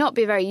toenails might not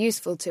be very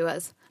useful to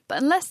us,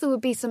 but unless there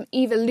would be some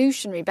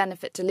evolutionary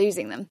benefit to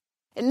losing them,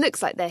 it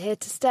looks like they're here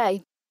to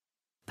stay.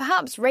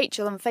 Perhaps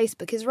Rachel on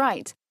Facebook is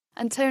right,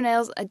 and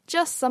toenails are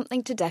just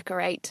something to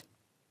decorate.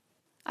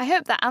 I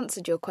hope that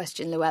answered your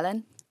question,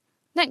 Llewellyn.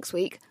 Next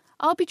week,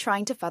 I'll be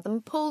trying to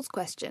fathom Paul's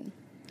question.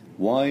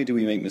 Why do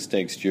we make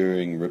mistakes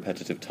during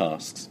repetitive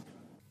tasks?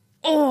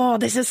 Oh,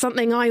 this is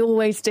something I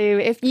always do.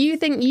 If you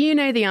think you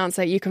know the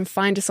answer, you can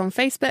find us on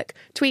Facebook,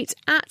 tweet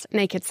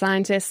 @Naked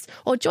Scientists,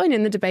 or join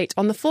in the debate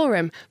on the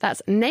forum.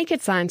 That's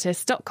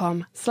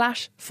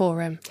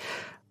nakedscientists.com/forum.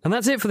 And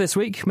that's it for this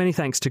week. Many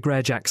thanks to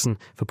Greer Jackson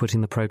for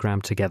putting the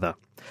programme together.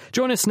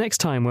 Join us next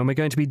time when we're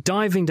going to be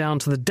diving down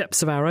to the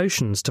depths of our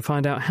oceans to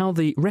find out how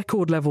the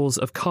record levels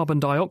of carbon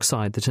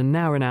dioxide that are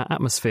now in our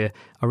atmosphere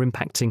are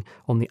impacting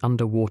on the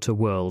underwater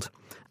world.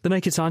 The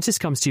Naked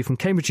Scientist comes to you from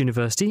Cambridge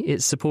University.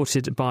 It's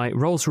supported by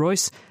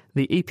Rolls-Royce,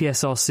 the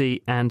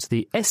EPSRC and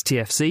the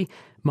STFC.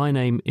 My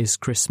name is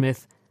Chris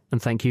Smith,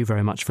 and thank you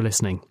very much for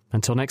listening.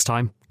 Until next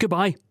time,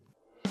 goodbye.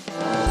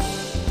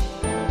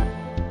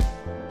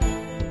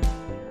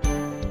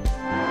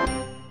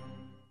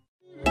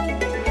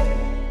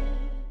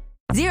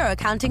 Xero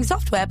Accounting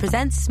Software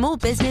presents Small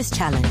Business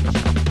Challenge.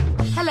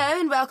 Hello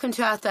and welcome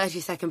to our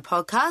 30-second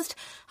podcast.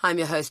 I'm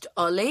your host,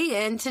 Ollie,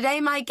 and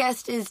today my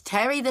guest is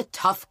Terry the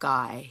Tough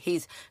Guy.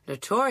 He's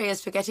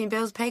notorious for getting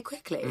bills paid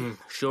quickly.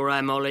 Sure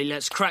am, Ollie.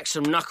 Let's crack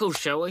some knuckles,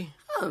 shall we?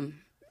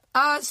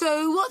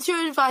 So what's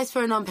your advice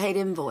for an unpaid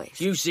invoice?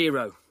 Use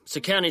Xero. It's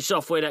accounting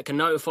software that can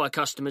notify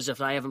customers if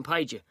they haven't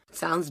paid you.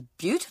 Sounds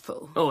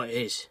beautiful. Oh, it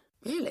is.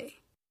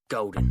 Really?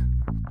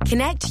 Golden.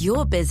 Connect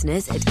your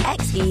business at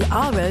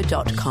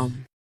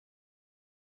xero.com.